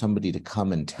easier for somebody to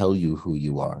come and tell you who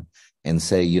you are and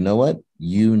say, you know what,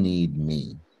 you need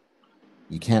me.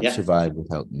 You can't survive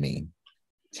without me.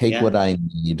 Take what I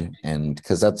need. And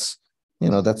because that's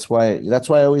why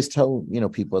I always tell,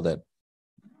 people that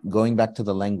going back to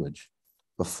the language,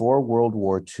 before World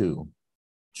War II,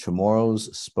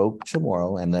 Chamorros spoke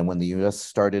Chamorro. And then when the US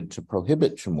started to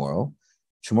prohibit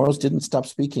Chamorros didn't stop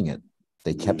speaking it.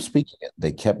 They kept speaking it.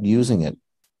 They kept using it,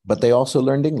 but they also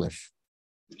learned English.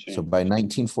 Okay. So by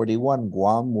 1941,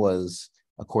 Guam was,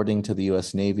 according to the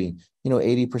US Navy,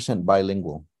 80%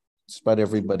 bilingual. Just about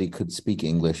everybody could speak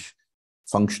English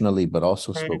functionally, but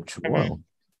also spoke Chamorro.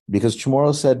 Because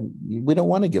Chamorro said, we don't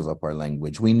want to give up our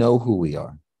language. We know who we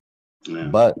are. Yeah.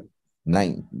 But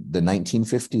the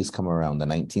 1950s come around, the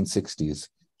 1960s,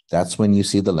 that's when you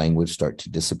see the language start to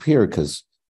disappear, because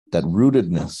that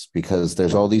rootedness, because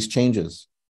there's all these changes.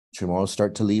 Chamorros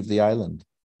start to leave the island.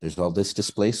 There's all this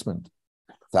displacement.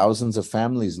 Thousands of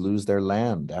families lose their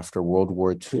land after World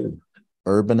War II.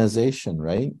 Urbanization,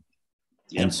 right?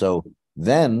 Yeah. And so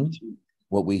then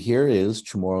what we hear is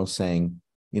Chamorro saying,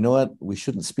 you know what, we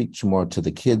shouldn't speak Chamorro to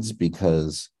the kids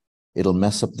because it'll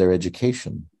mess up their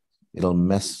education. It'll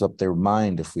mess up their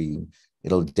mind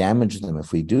it'll damage them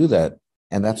if we do that.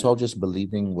 And that's all just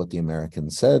believing what the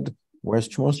Americans said, whereas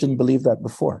Chamorros didn't believe that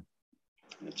before.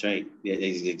 That's right. Yeah,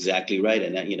 he's exactly right.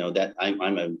 And that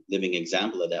I'm a living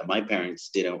example of that. My parents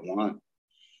didn't want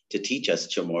to teach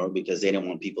us Chamorro because they didn't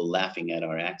want people laughing at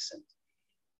our accent.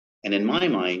 And in my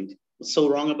mind, what's so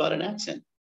wrong about an accent?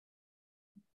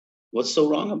 What's so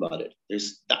wrong about it?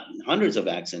 There's hundreds of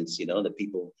accents, that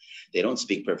people, they don't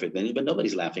speak perfectly, but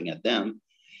nobody's laughing at them.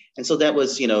 And so that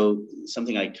was,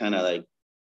 something I kind of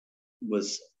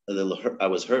was a little hurt. I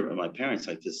was hurt with my parents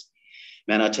like this.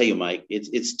 Man, I'll tell you, Mike,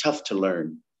 it's tough to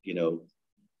learn, when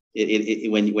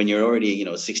you're already, a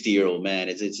 60-year-old man,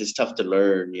 it's tough to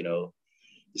learn,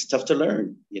 it's tough to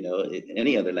learn,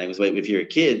 any other language. But if you're a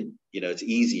kid, it's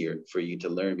easier for you to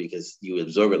learn because you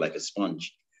absorb it like a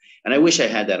sponge. And I wish I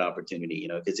had that opportunity,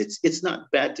 because it's not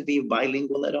bad to be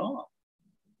bilingual at all.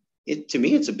 To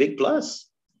me, it's a big plus,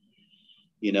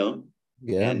 Yeah.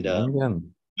 And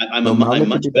I'm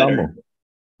much better.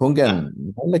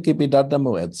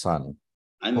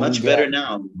 I'm much better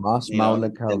now.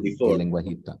 Than before.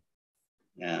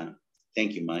 Yeah.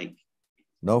 Thank you, Mike.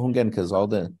 No, Hungen, because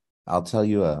I'll tell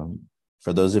you,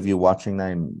 for those of you watching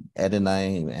now, Ed and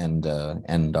I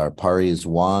and our paris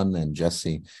Juan and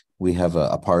Jesse, we have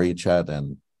a pari chat,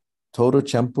 and todo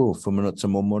tiempo fumunot sa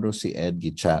momoro si Ed gi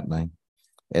chat na.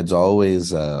 Ed's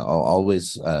always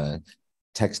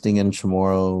texting in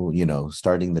Chamorro,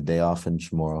 starting the day off in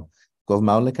Chamorro. Gov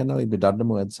maulik ano ibidada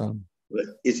mo Ed-san.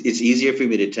 It's easier for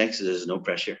me to text, so there's no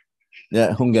pressure.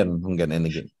 Yeah, Hungen and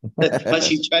again.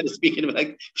 Unless you try to speak in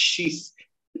like, she's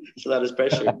a lot of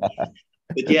pressure.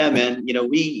 But yeah, man,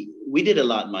 we did a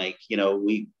lot, Mike.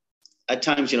 We at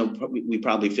times, we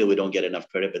probably feel we don't get enough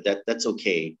credit, but that's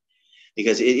okay,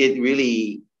 because it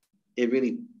really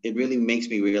makes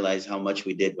me realize how much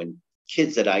we did when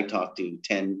kids that I talked to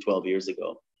 10, 12 years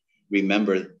ago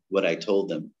remember what I told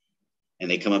them. And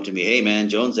they come up to me, hey, man,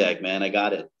 Jones Act, man, I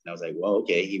got it. And I was like, well,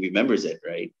 okay, he remembers it,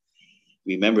 right?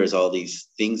 Remembers all these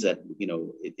things that,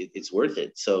 it's worth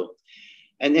it. So,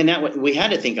 and that we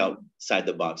had to think outside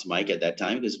the box, Mike, at that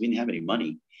time, because we didn't have any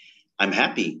money. I'm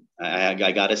happy. I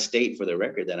got to state for the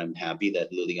record that I'm happy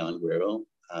that Lilian Guerrero,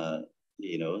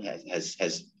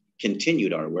 has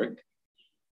continued our work.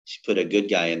 She put a good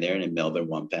guy in there, and in Melvin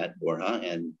Wampat Borja.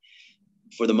 And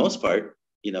for the most part,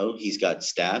 he's got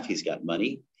staff, he's got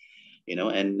money,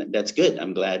 and that's good.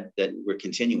 I'm glad that we're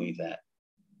continuing that.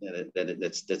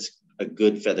 That's a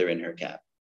good feather in her cap.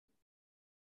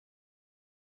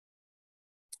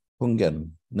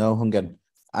 Hungen. No, Hungen.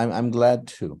 I'm glad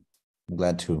too.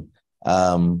 Hungen,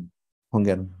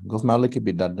 gov maliki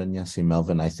bidadanya si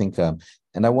Melvin. I think,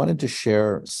 and I wanted to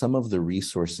share some of the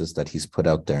resources that he's put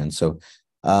out there. And so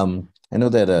I know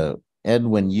that Ed,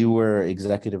 when you were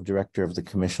executive director of the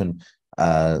commission,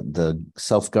 the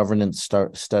self-governance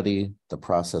study, the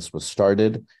process was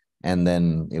started, and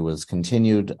then it was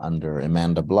continued under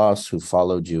Amanda Bloss, who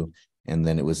followed you, and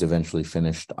then it was eventually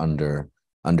finished under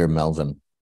Melvin.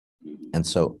 And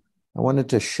so I wanted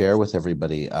to share with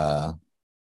everybody the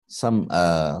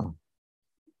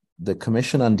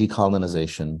Commission on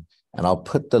Decolonization, and I'll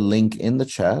put the link in the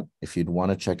chat if you'd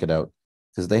want to check it out,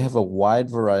 because they have a wide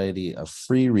variety of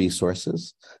free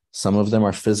resources. Some of them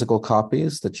are physical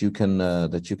copies that you can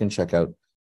check out.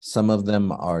 Some of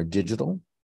them are digital.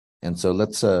 And so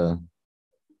let's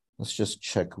Let's just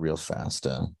check real fast.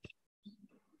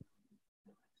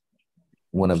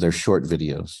 One of their short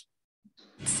videos.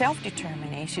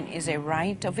 Self-determination is a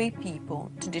right of a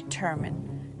people to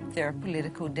determine their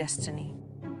political destiny.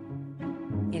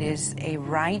 It is a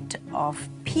right of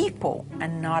people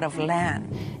and not of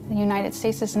land. The United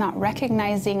States is not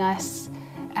recognizing us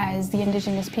as the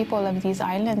indigenous people of these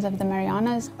islands of the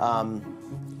Marianas.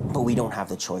 But we don't have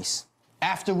the choice.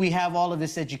 After we have all of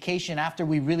this education, after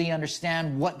we really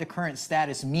understand what the current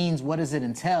status means, what does it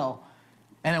entail,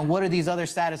 and then what do these other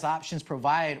status options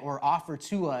provide or offer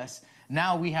to us,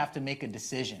 now we have to make a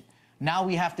decision. Now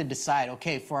we have to decide,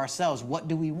 okay, for ourselves, what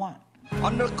do we want?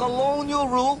 Under colonial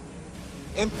rule,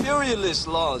 imperialist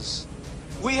laws,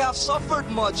 we have suffered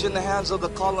much in the hands of the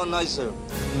colonizer.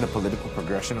 The political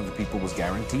progression of the people was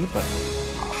guaranteed, but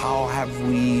how have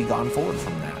we gone forward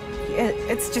from that?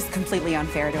 It's just completely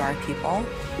unfair to our people.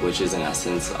 Which is in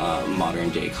essence a modern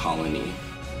day colony.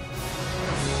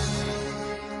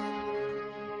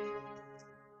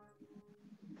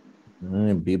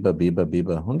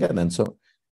 Biba. And so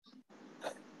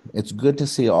it's good to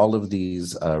see all of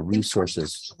these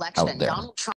resources out there.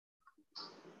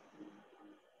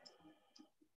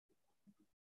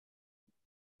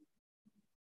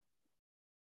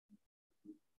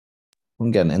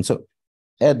 Again, and so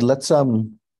Ed, let's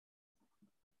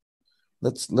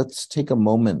take a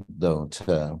moment though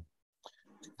to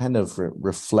kind of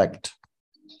reflect.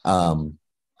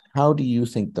 How do you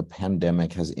think the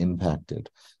pandemic has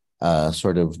impacted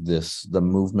sort of the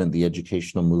movement, the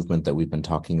educational movement that we've been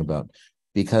talking about?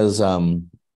 Because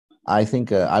I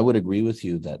think I would agree with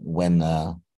you that when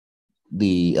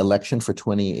the election for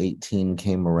 2018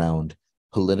 came around,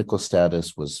 political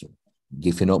status was,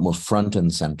 if you know, almost front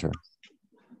and center.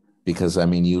 Because, I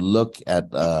mean, you look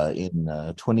at in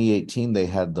 2018, they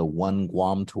had the One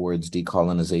Guam Towards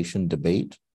Decolonization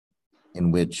debate,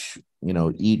 in which, you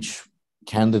know, each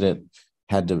candidate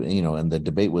had to, you know, and the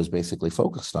debate was basically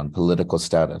focused on political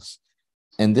status.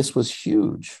 And this was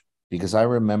huge because I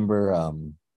remember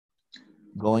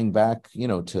going back, you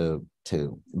know, to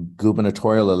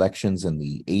gubernatorial elections in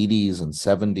the 80s and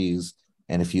 70s.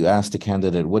 And if you asked a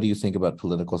candidate, what do you think about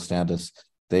political status?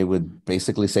 They would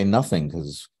basically say nothing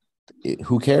because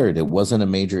who cared? It wasn't a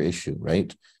major issue,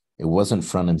 right? It wasn't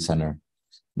front and center.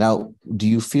 Now, do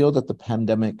you feel that the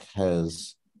pandemic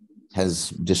has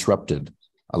disrupted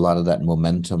a lot of that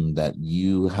momentum that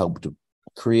you helped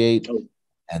create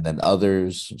and then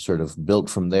others sort of built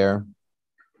from there?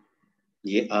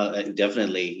 Yeah,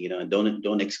 definitely. You know,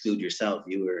 don't exclude yourself.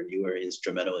 You were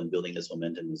instrumental in building this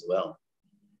momentum as well.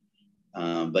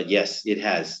 But yes, it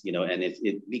has, you know, and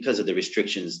it because of the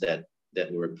restrictions that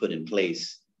were put in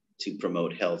place to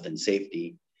promote health and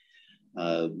safety.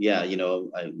 Yeah, you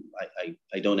know,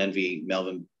 I don't envy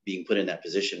Melvin being put in that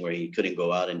position where he couldn't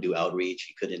go out and do outreach.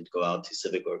 He couldn't go out to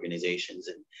civic organizations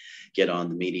and get on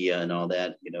the media and all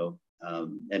that, you know,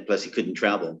 and plus he couldn't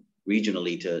travel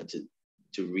regionally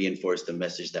to reinforce the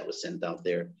message that was sent out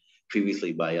there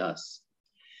previously by us.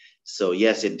 So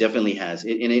yes, it definitely has.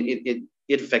 It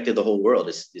affected the whole world.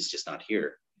 It's just not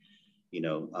here. You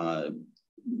know,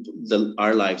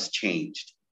 our lives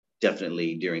changed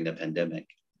definitely during the pandemic.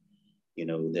 You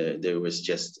know, there was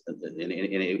just, and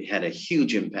it had a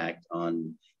huge impact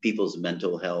on people's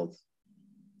mental health,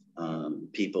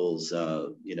 people's,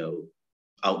 you know,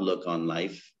 outlook on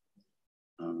life.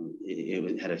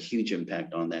 It had a huge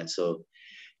impact on that. So,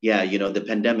 yeah, you know, the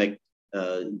pandemic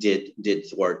did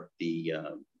thwart the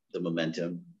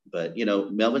momentum, but you know,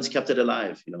 Melvin's kept it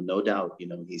alive. You know, no doubt. You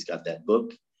know, he's got that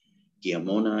book,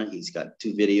 Guiamona. He's got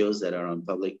 2 videos that are on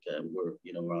public. We're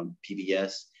on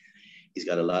PBS. He's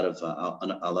got a lot of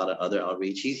other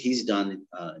outreach. He's done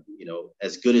you know,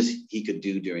 as good as he could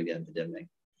do during the epidemic.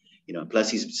 You know, plus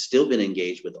he's still been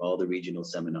engaged with all the regional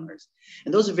seminars,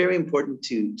 and those are very important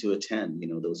to attend. You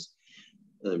know, those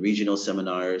regional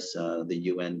seminars the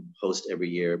UN hosts every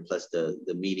year, plus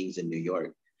the meetings in New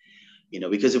York. You know,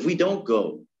 because if we don't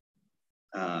go,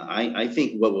 I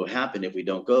think what will happen if we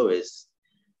don't go is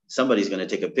somebody's going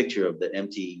to take a picture of the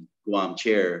empty Guam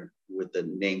chair with the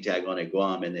name tag on it,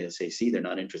 Guam, and they'll say, see, they're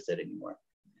not interested anymore.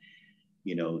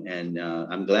 You know, and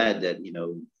I'm glad that, you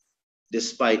know,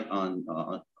 despite on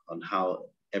how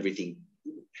everything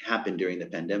happened during the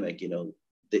pandemic, you know,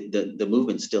 the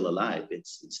movement's still alive.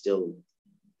 It's still,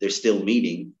 they're still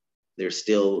meeting, they're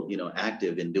still, you know,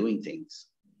 active in doing things.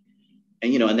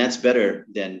 And, you know, and that's better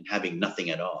than having nothing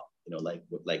at all, you know, like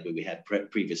what we had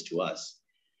previous to us,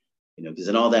 you know, because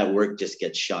then all that work just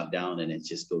gets shot down and it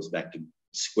just goes back to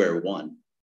square one.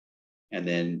 And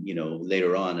then, you know,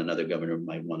 later on, another governor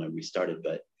might want to restart it.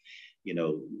 But, you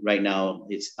know, right now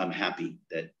I'm happy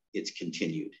that it's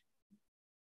continued.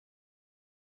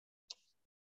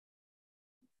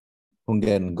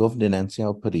 Hungen governancy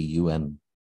put the UN.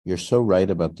 You're so right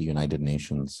about the United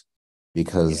Nations,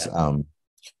 because the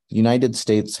United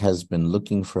States has been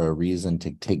looking for a reason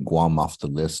to take Guam off the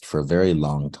list for a very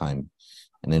long time.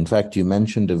 And in fact, you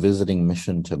mentioned a visiting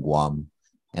mission to Guam.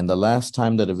 And the last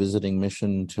time that a visiting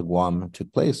mission to Guam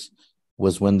took place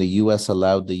was when the US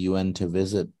allowed the UN to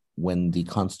visit when the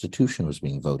Constitution was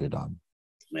being voted on.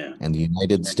 Yeah. And the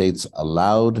United States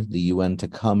allowed the UN to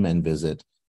come and visit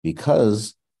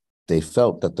because they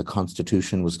felt that the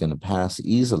Constitution was going to pass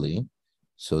easily.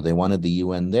 So they wanted the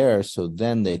UN there, so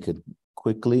then they could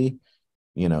quickly,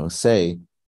 say,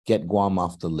 get Guam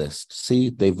off the list. See,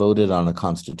 they voted on a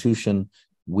Constitution.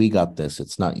 We got this.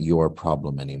 It's not your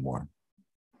problem anymore.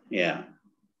 Yeah.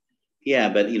 Yeah,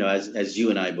 but as you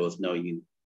and I both know,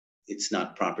 it's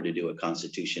not proper to do a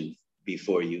constitution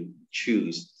before you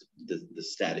choose the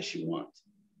status you want.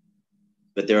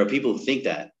 But there are people who think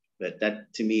that, but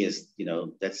that to me is,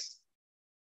 that's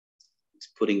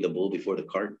putting the bull before the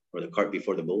cart, or the cart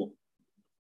before the bull.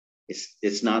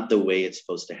 It's not the way it's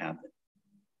supposed to happen,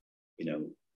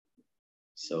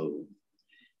 So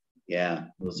yeah,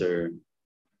 those were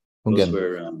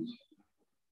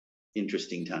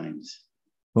interesting times.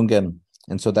 Hungen.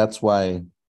 And so that's why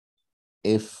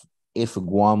if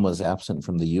Guam was absent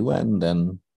from the UN,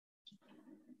 then,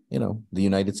 the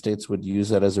United States would use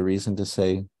that as a reason to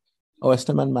say, oh,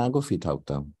 este man mago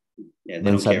fitauta. Yeah,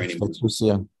 they don't care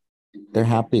anymore. They're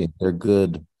happy. They're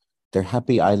good. They're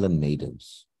happy island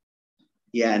natives.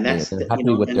 Yeah, and that's they're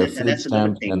happy with their food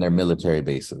stamps and their military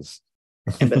bases.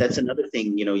 But that's another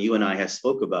thing, you and I have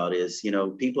spoke about is,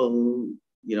 people,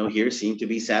 here seem to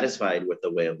be satisfied with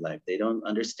the way of life. They don't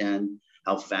understand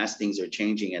how fast things are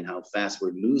changing and how fast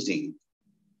we're losing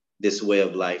this way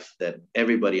of life that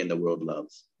everybody in the world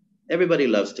loves. Everybody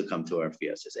loves to come to our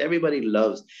fiestas.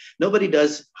 Nobody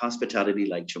does hospitality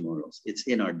like Chamorros. It's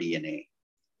in our DNA.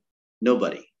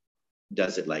 Nobody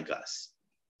does it like us.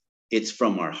 It's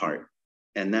from our heart.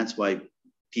 And that's why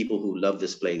people who love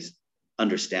this place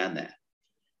understand that.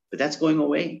 But that's going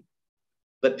away.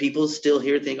 But people still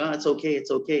here think, oh, it's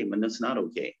okay. But it's not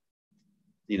okay.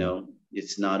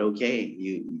 It's not okay.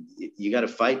 You got to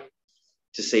fight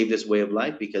to save this way of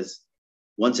life, because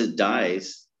once it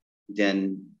dies,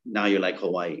 then now you're like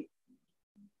Hawaii.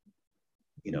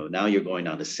 Now you're going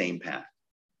down the same path,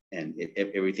 and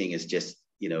everything is just,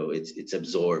 it's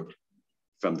absorbed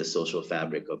from the social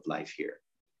fabric of life here.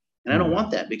 And I don't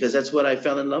want that, because that's what I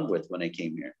fell in love with when I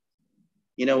came here.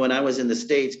 When I was in the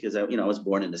States, because I was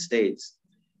born in the States,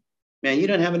 man, you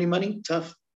don't have any money,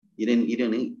 tough. You didn't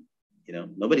eat.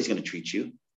 Nobody's going to treat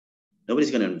you.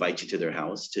 Nobody's going to invite you to their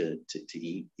house to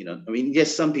eat.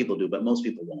 Yes, some people do, but most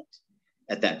people won't.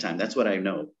 At that time, that's what I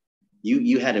know.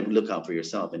 You had to look out for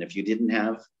yourself, and if you didn't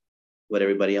have what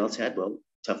everybody else had, well,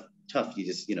 tough. You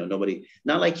just, nobody.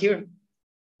 Not like here.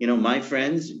 My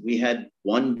friends, we had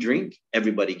one drink,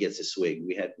 everybody gets a swig.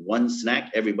 We had one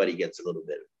snack, everybody gets a little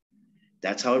bit.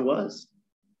 That's how it was.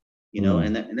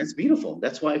 And that's beautiful.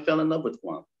 That's why I fell in love with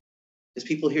Guam. Because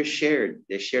people here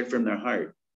they shared from their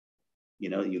heart.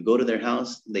 You go to their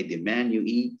house, they demand you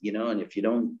eat, and if you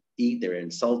don't eat, they're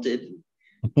insulted.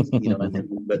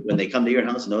 But when they come to your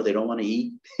house, no, they don't want to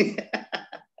eat.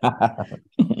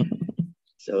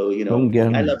 So,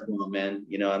 I love Guam, man.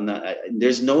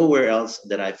 There's nowhere else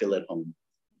that I feel at home.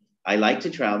 I like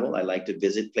to travel. I like to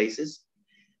visit places.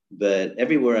 But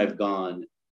everywhere I've gone,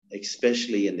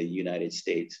 especially in the United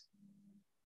States,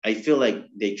 I feel like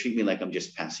they treat me like I'm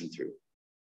just passing through.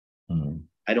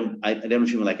 I don't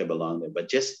feel like I belong there, but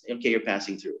just, okay, you're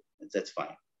passing through. That's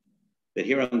fine. But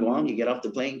here on Guam, you get off the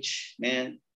plane,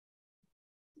 man,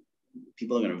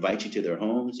 people are going to invite you to their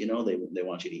homes. They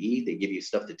want you to eat. They give you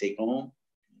stuff to take home.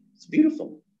 It's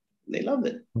beautiful. They love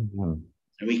it. And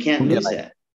we can't lose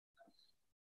that.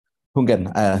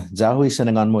 Hungen,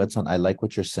 I like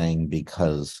what you're saying,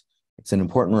 because it's an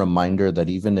important reminder that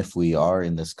even if we are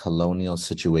in this colonial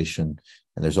situation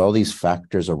and there's all these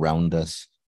factors around us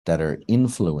that are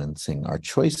influencing our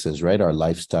choices, right, our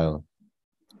lifestyle,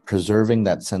 preserving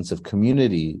that sense of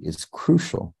community is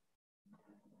crucial.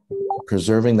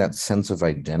 Preserving that sense of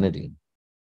identity,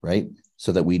 right,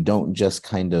 so that we don't just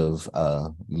kind of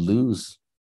lose,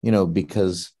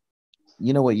 because,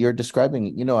 what you're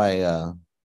describing,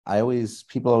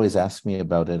 people always ask me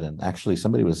about it. And actually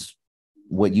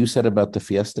what you said about the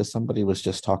fiesta, somebody was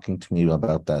just talking to me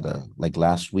about that like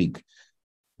last week,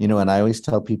 and I always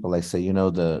tell people, I say,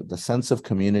 the sense of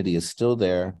community is still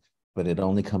there, but it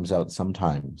only comes out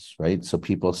sometimes, right? So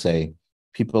people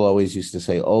always used to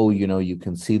say, oh, you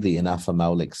can see the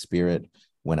Inafamaulic spirit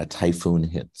when a typhoon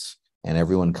hits and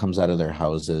everyone comes out of their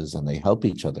houses and they help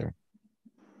each other.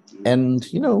 And,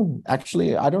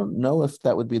 actually, I don't know if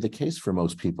that would be the case for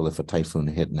most people if a typhoon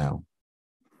hit now.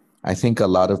 I think a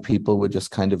lot of people would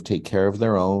just kind of take care of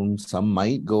their own. Some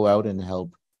might go out and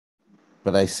help.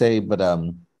 But I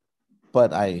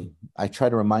try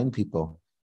to remind people,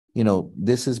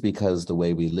 this is because the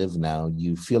way we live now,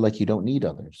 you feel like you don't need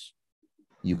others.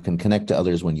 You can connect to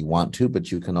others when you want to,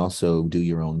 but you can also do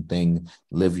your own thing,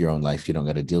 live your own life. You don't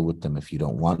got to deal with them if you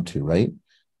don't want to, right?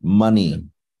 Money,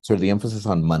 sort of the emphasis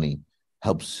on money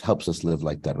helps us live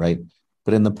like that, right?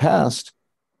 But in the past,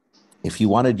 if you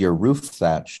wanted your roof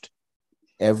thatched,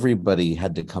 everybody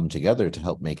had to come together to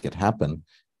help make it happen.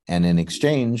 And in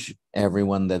exchange,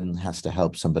 everyone then has to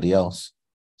help somebody else.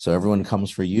 So everyone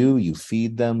comes for you, you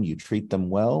feed them, you treat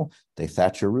them well, they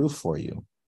thatch your roof for you.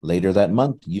 Later that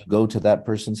month, you go to that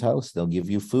person's house, they'll give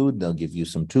you food, they'll give you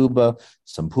some tuba,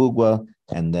 some pugwa,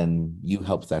 and then you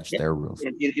help thatch their roof.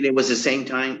 It was the same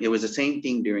time, it was the same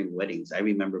thing during weddings. I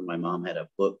remember my mom had a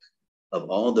book of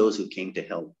all those who came to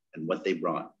help and what they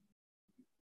brought.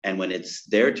 And when it's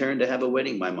their turn to have a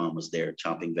wedding, my mom was there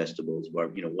chopping vegetables, or,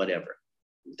 whatever.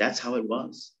 That's how it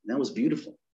was. That was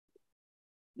beautiful.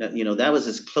 That was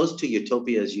as close to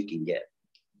utopia as you can get.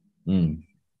 And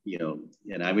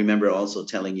I remember also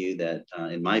telling you that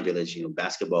in my village,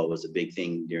 basketball was a big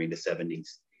thing during the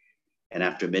 70s. And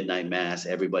after midnight mass,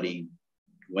 everybody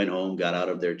went home, got out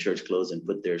of their church clothes and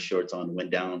put their shorts on, went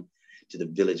down to the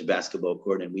village basketball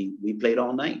court, and we played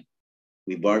all night.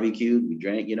 We barbecued, we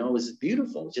drank, it was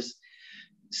beautiful. Just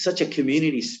such a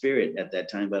community spirit at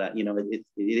that time, but it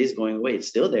is going away. It's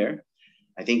still there.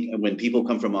 I think when people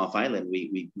come from off island,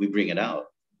 we bring it out.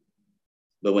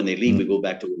 But when they leave, we go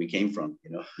back to where we came from,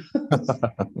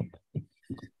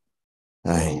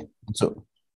 So,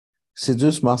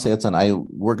 Sidus Masayatan,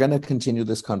 we're going to continue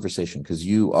this conversation because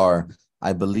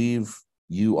I believe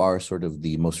you are sort of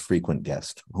the most frequent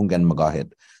guest, Hungan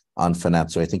Magahit, on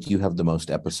Fanachu. So I think you have the most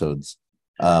episodes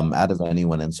out of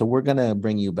anyone. And so we're going to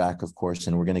bring you back, of course,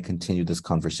 and we're going to continue this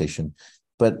conversation.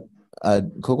 But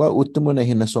do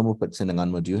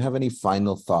you have any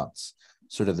final thoughts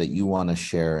sort of that you want to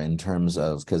share in terms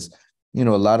of, because, a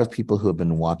lot of people who have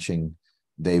been watching,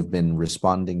 they've been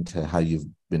responding to how you've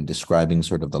been describing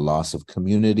sort of the loss of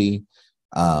community.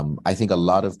 I think a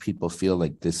lot of people feel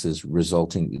like this is the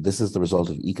result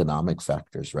of economic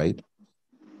factors, right?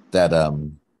 That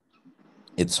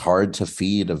it's hard to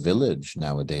feed a village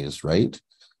nowadays, right?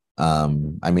 I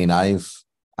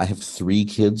have 3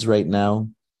 kids right now.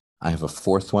 I have a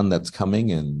 4th one that's coming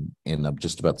in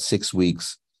just about 6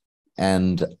 weeks.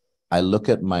 And I look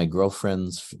at my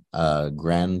girlfriend's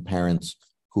grandparents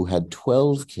who had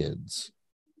 12 kids.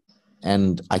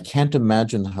 And I can't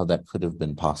imagine how that could have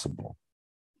been possible.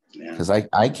 Because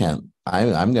I can't.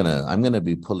 I'm gonna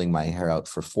be pulling my hair out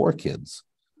for 4 kids.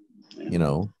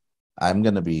 I'm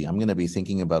gonna be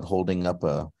thinking about holding up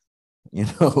a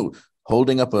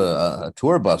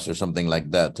tour bus or something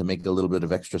like that to make a little bit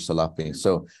of extra salapi.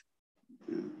 So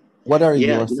what are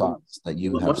your thoughts that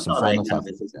you have? Some final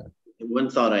thoughts.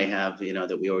 One thought I have,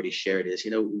 that we already shared is,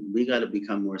 we got to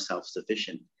become more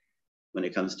self-sufficient when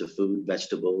it comes to food,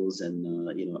 vegetables, and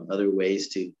other ways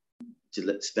to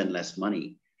spend less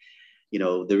money.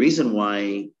 The reason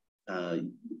why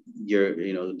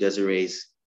Desiree's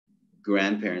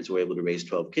grandparents were able to raise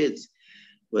 12 kids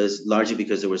was largely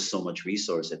because there was so much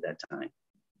resource at that time.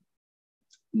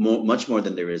 Much more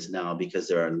than there is now, because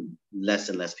there are less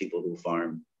and less people who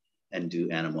farm and do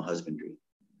animal husbandry.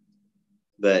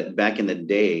 But back in the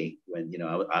day when,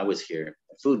 I was here,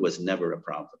 food was never a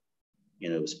problem.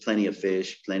 It was plenty of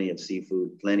fish, plenty of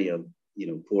seafood, plenty of,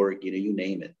 pork, you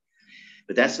name it.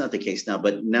 But that's not the case now.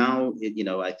 But now,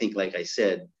 I think, like I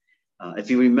said,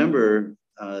 if you remember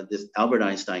this Albert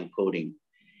Einstein quoting,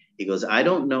 he goes, I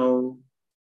don't know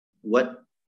what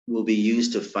will be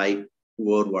used to fight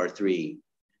World War III,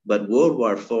 but World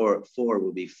War IV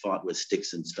will be fought with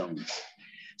sticks and stones.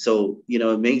 So,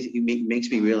 it makes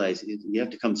me realize you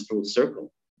have to come full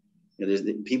circle.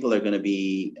 People are going to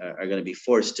be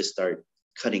forced to start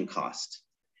cutting costs.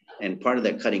 And part of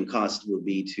that cutting cost will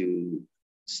be to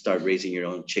start raising your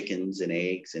own chickens and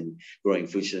eggs and growing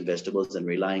fruits and vegetables and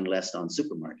relying less on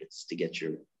supermarkets to get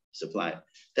your supply.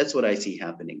 That's what I see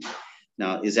happening.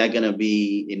 Now, is that going to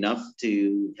be enough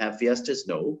to have fiestas?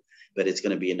 No, but it's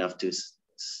going to be enough it's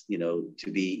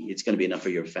going to be enough for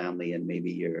your family and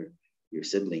maybe your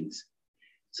siblings.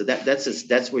 So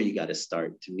that's where you got to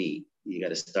start. To me, you got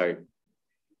to start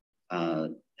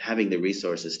having the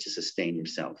resources to sustain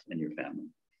yourself and your family.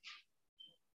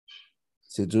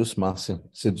 Si Diyos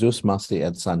masi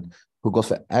Edson,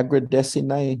 hugof agradeci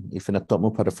na ifinatok mo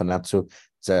para Fanachu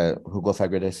sa hugof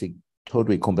agradeci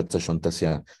todui kompetisyon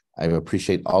tasya I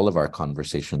appreciate all of our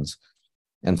conversations.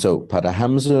 And so, para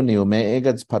hamzu ni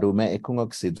umeegads para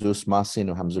umeekungok si dus masi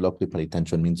no hamzulok di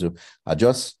palitension minzu.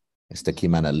 Adios, este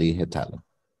kimana li hetalo.